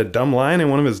had a dumb line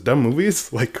in one of his dumb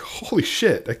movies. Like, holy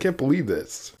shit, I can't believe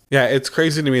this. Yeah, it's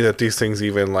crazy to me that these things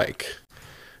even like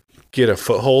get a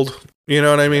foothold. You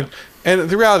know what I mean? Yeah. And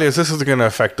the reality is, this isn't going to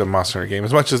affect the Monster Hunter game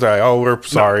as much as we're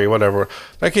sorry, whatever.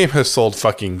 That game has sold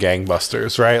fucking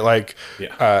gangbusters, right? Like,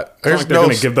 there's no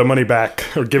going to give the money back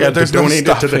or donate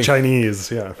it to the Chinese.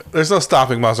 Yeah, there's no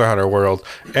stopping Monster Hunter World.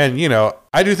 And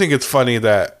I do think it's funny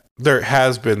that there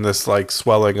has been this like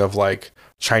swelling of like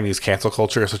Chinese cancel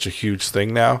culture is such a huge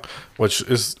thing now, which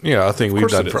is a thing we've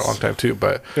done for a long time too.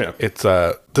 But it's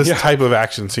this type of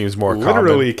action seems more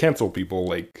literally common. Cancel people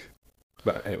like.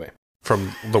 But anyway.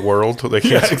 From the world, they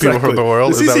cancel people from the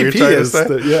world. The is that what you're trying to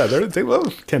say? They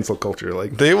love cancel culture.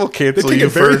 Like they will cancel you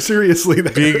very seriously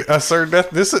being a certain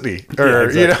ethnicity,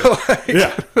 or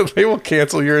they will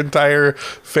cancel your entire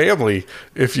family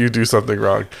if you do something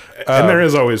wrong. And there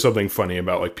is always something funny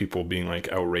about like people being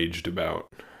like outraged about,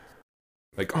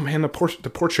 like, oh man, the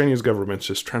poor Chinese government's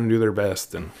just trying to do their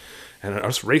best, and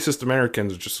us racist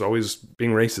Americans are just always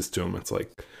being racist to them. It's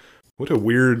like, what a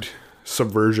weird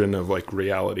subversion of like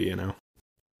reality,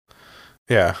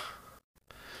 Yeah.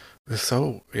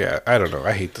 So I don't know.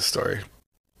 I hate the story.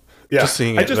 Yeah,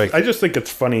 I just think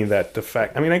it's funny that the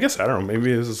fact. I mean, I guess I don't know.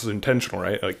 Maybe this is intentional,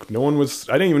 right? Like I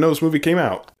didn't even know this movie came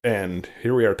out, and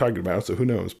here we are talking about it. So who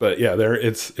knows? But yeah,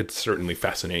 it's certainly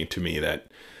fascinating to me that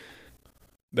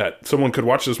someone could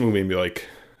watch this movie and be like,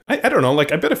 I don't know.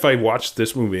 Like I bet if I watched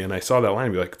this movie and I saw that line,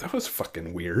 I'd be like, that was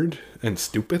fucking weird and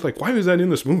stupid. Like why was that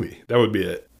in this movie? That would be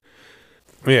it.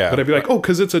 Yeah, but I'd be like, oh,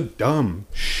 because it's a dumb,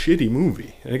 shitty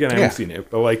movie. And again, I haven't seen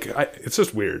it, but like, it's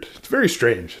just weird. It's very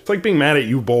strange. It's like being mad at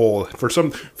U-Bowl for a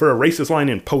racist line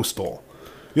in Postal.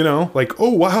 You know, like, oh,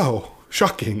 wow,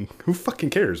 shocking. Who fucking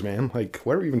cares, man? Like,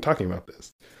 why are we even talking about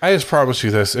this? I just promise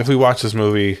you this. If we watch this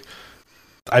movie,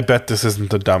 I bet this isn't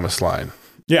the dumbest line.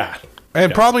 Yeah.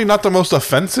 And probably not the most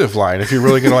offensive line if you're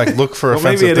really going to like look for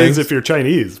offensive maybe it things. is if you're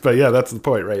Chinese, but yeah, that's the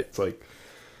point, right? It's like,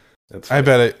 I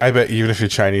bet even if you're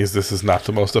Chinese, this is not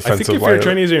the most offensive line. I think if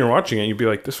you're Chinese and you're watching it, you'd be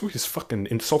like, this movie is fucking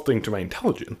insulting to my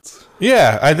intelligence.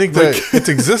 Yeah, I think that its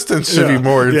existence should be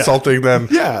more insulting than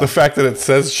the fact that it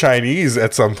says Chinese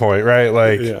at some point, right?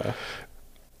 Like,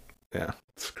 yeah,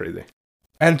 it's crazy.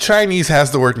 And Chinese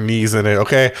has the word knees in it,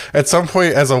 okay? At some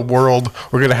point as a world,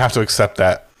 we're going to have to accept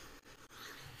that.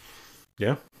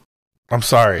 Yeah. I'm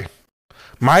sorry.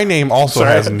 My name also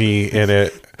has knee in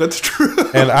it. That's true.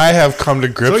 And I have come to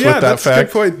grips with that fact. A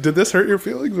good point. Did this hurt your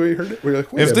feelings when you heard it? Were you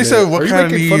like, if they said what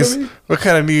kind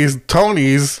of knees,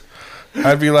 Tony's,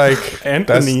 I'd be like,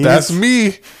 that's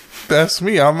me. That's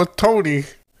me. I'm a Tony.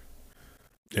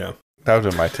 Yeah. That would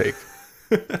have been my take.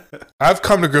 I've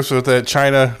come to grips with it.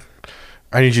 China,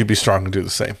 I need you to be strong and do the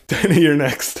same. Danny, you're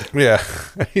next. Yeah.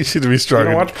 I need you to be strong.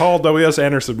 You're going to watch Paul W.S.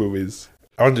 Anderson movies.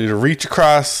 I want you to reach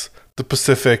across the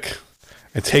Pacific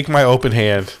and take my open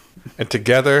hand, and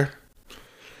together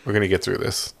we're going to get through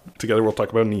this. Together we'll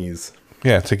talk about knees.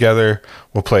 Yeah, together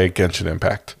we'll play Genshin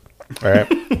Impact. All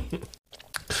right. All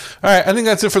right, I think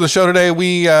that's it for the show today.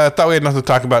 We thought we had nothing to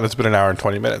talk about, and it's been an hour and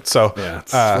 20 minutes. So yeah,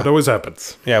 it's what always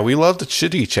happens. Yeah, we love the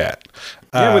chitty chat.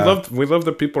 Yeah, we love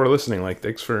that people are listening. Like,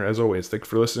 thanks for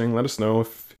listening. Let us know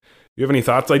if you have any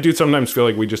thoughts. I do sometimes feel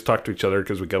like we just talk to each other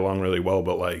because we get along really well,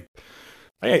 but like,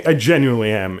 I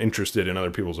genuinely am interested in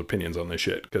other people's opinions on this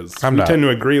shit because we tend to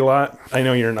agree a lot. I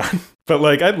know you're not, but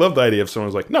like, I'd love the idea if someone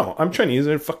was like, "No, I'm Chinese,"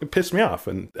 and it fucking pissed me off,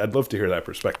 and I'd love to hear that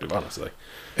perspective. Honestly,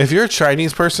 if you're a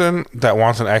Chinese person that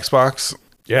wants an Xbox,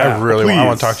 I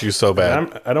want to talk to you so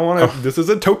bad. I don't want to. This is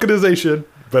a tokenization,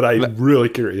 but I'm really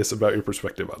curious about your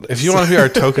perspective on this. If you want to be our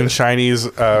token Chinese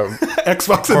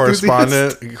Xbox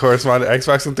correspondent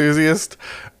Xbox enthusiast,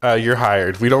 you're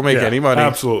hired. We don't make any money.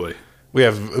 Absolutely. We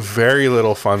have very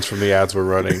little funds from the ads we're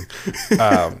running,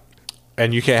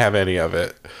 and you can't have any of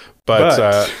it.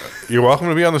 But you're welcome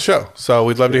to be on the show. So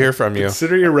we'd love to hear from you.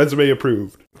 Consider your resume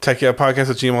approved.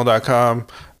 TechYeahPodcast@gmail.com.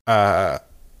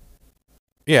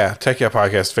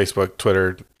 TechYeahPodcast, Facebook,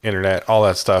 Twitter, internet, all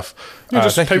that stuff.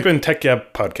 Just type in Tech Yeah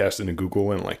Podcast into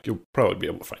Google, and like you'll probably be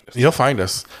able to find us. You'll find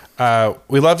us.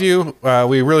 We love you.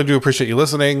 We really do appreciate you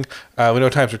listening. We know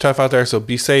times are tough out there, so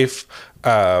be safe.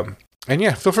 And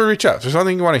yeah, feel free to reach out. If there's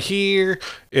something you want to hear,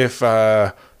 if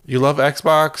you love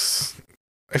Xbox,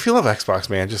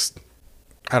 man, just,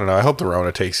 I don't know. I hope the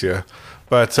Rona takes you.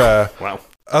 But wow.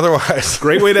 Otherwise,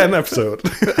 great way to end the episode.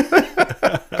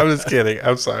 I'm just kidding.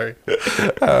 I'm sorry.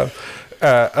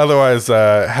 Otherwise,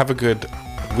 have a good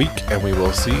week, and we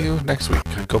will see you next week.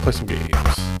 Go play some games.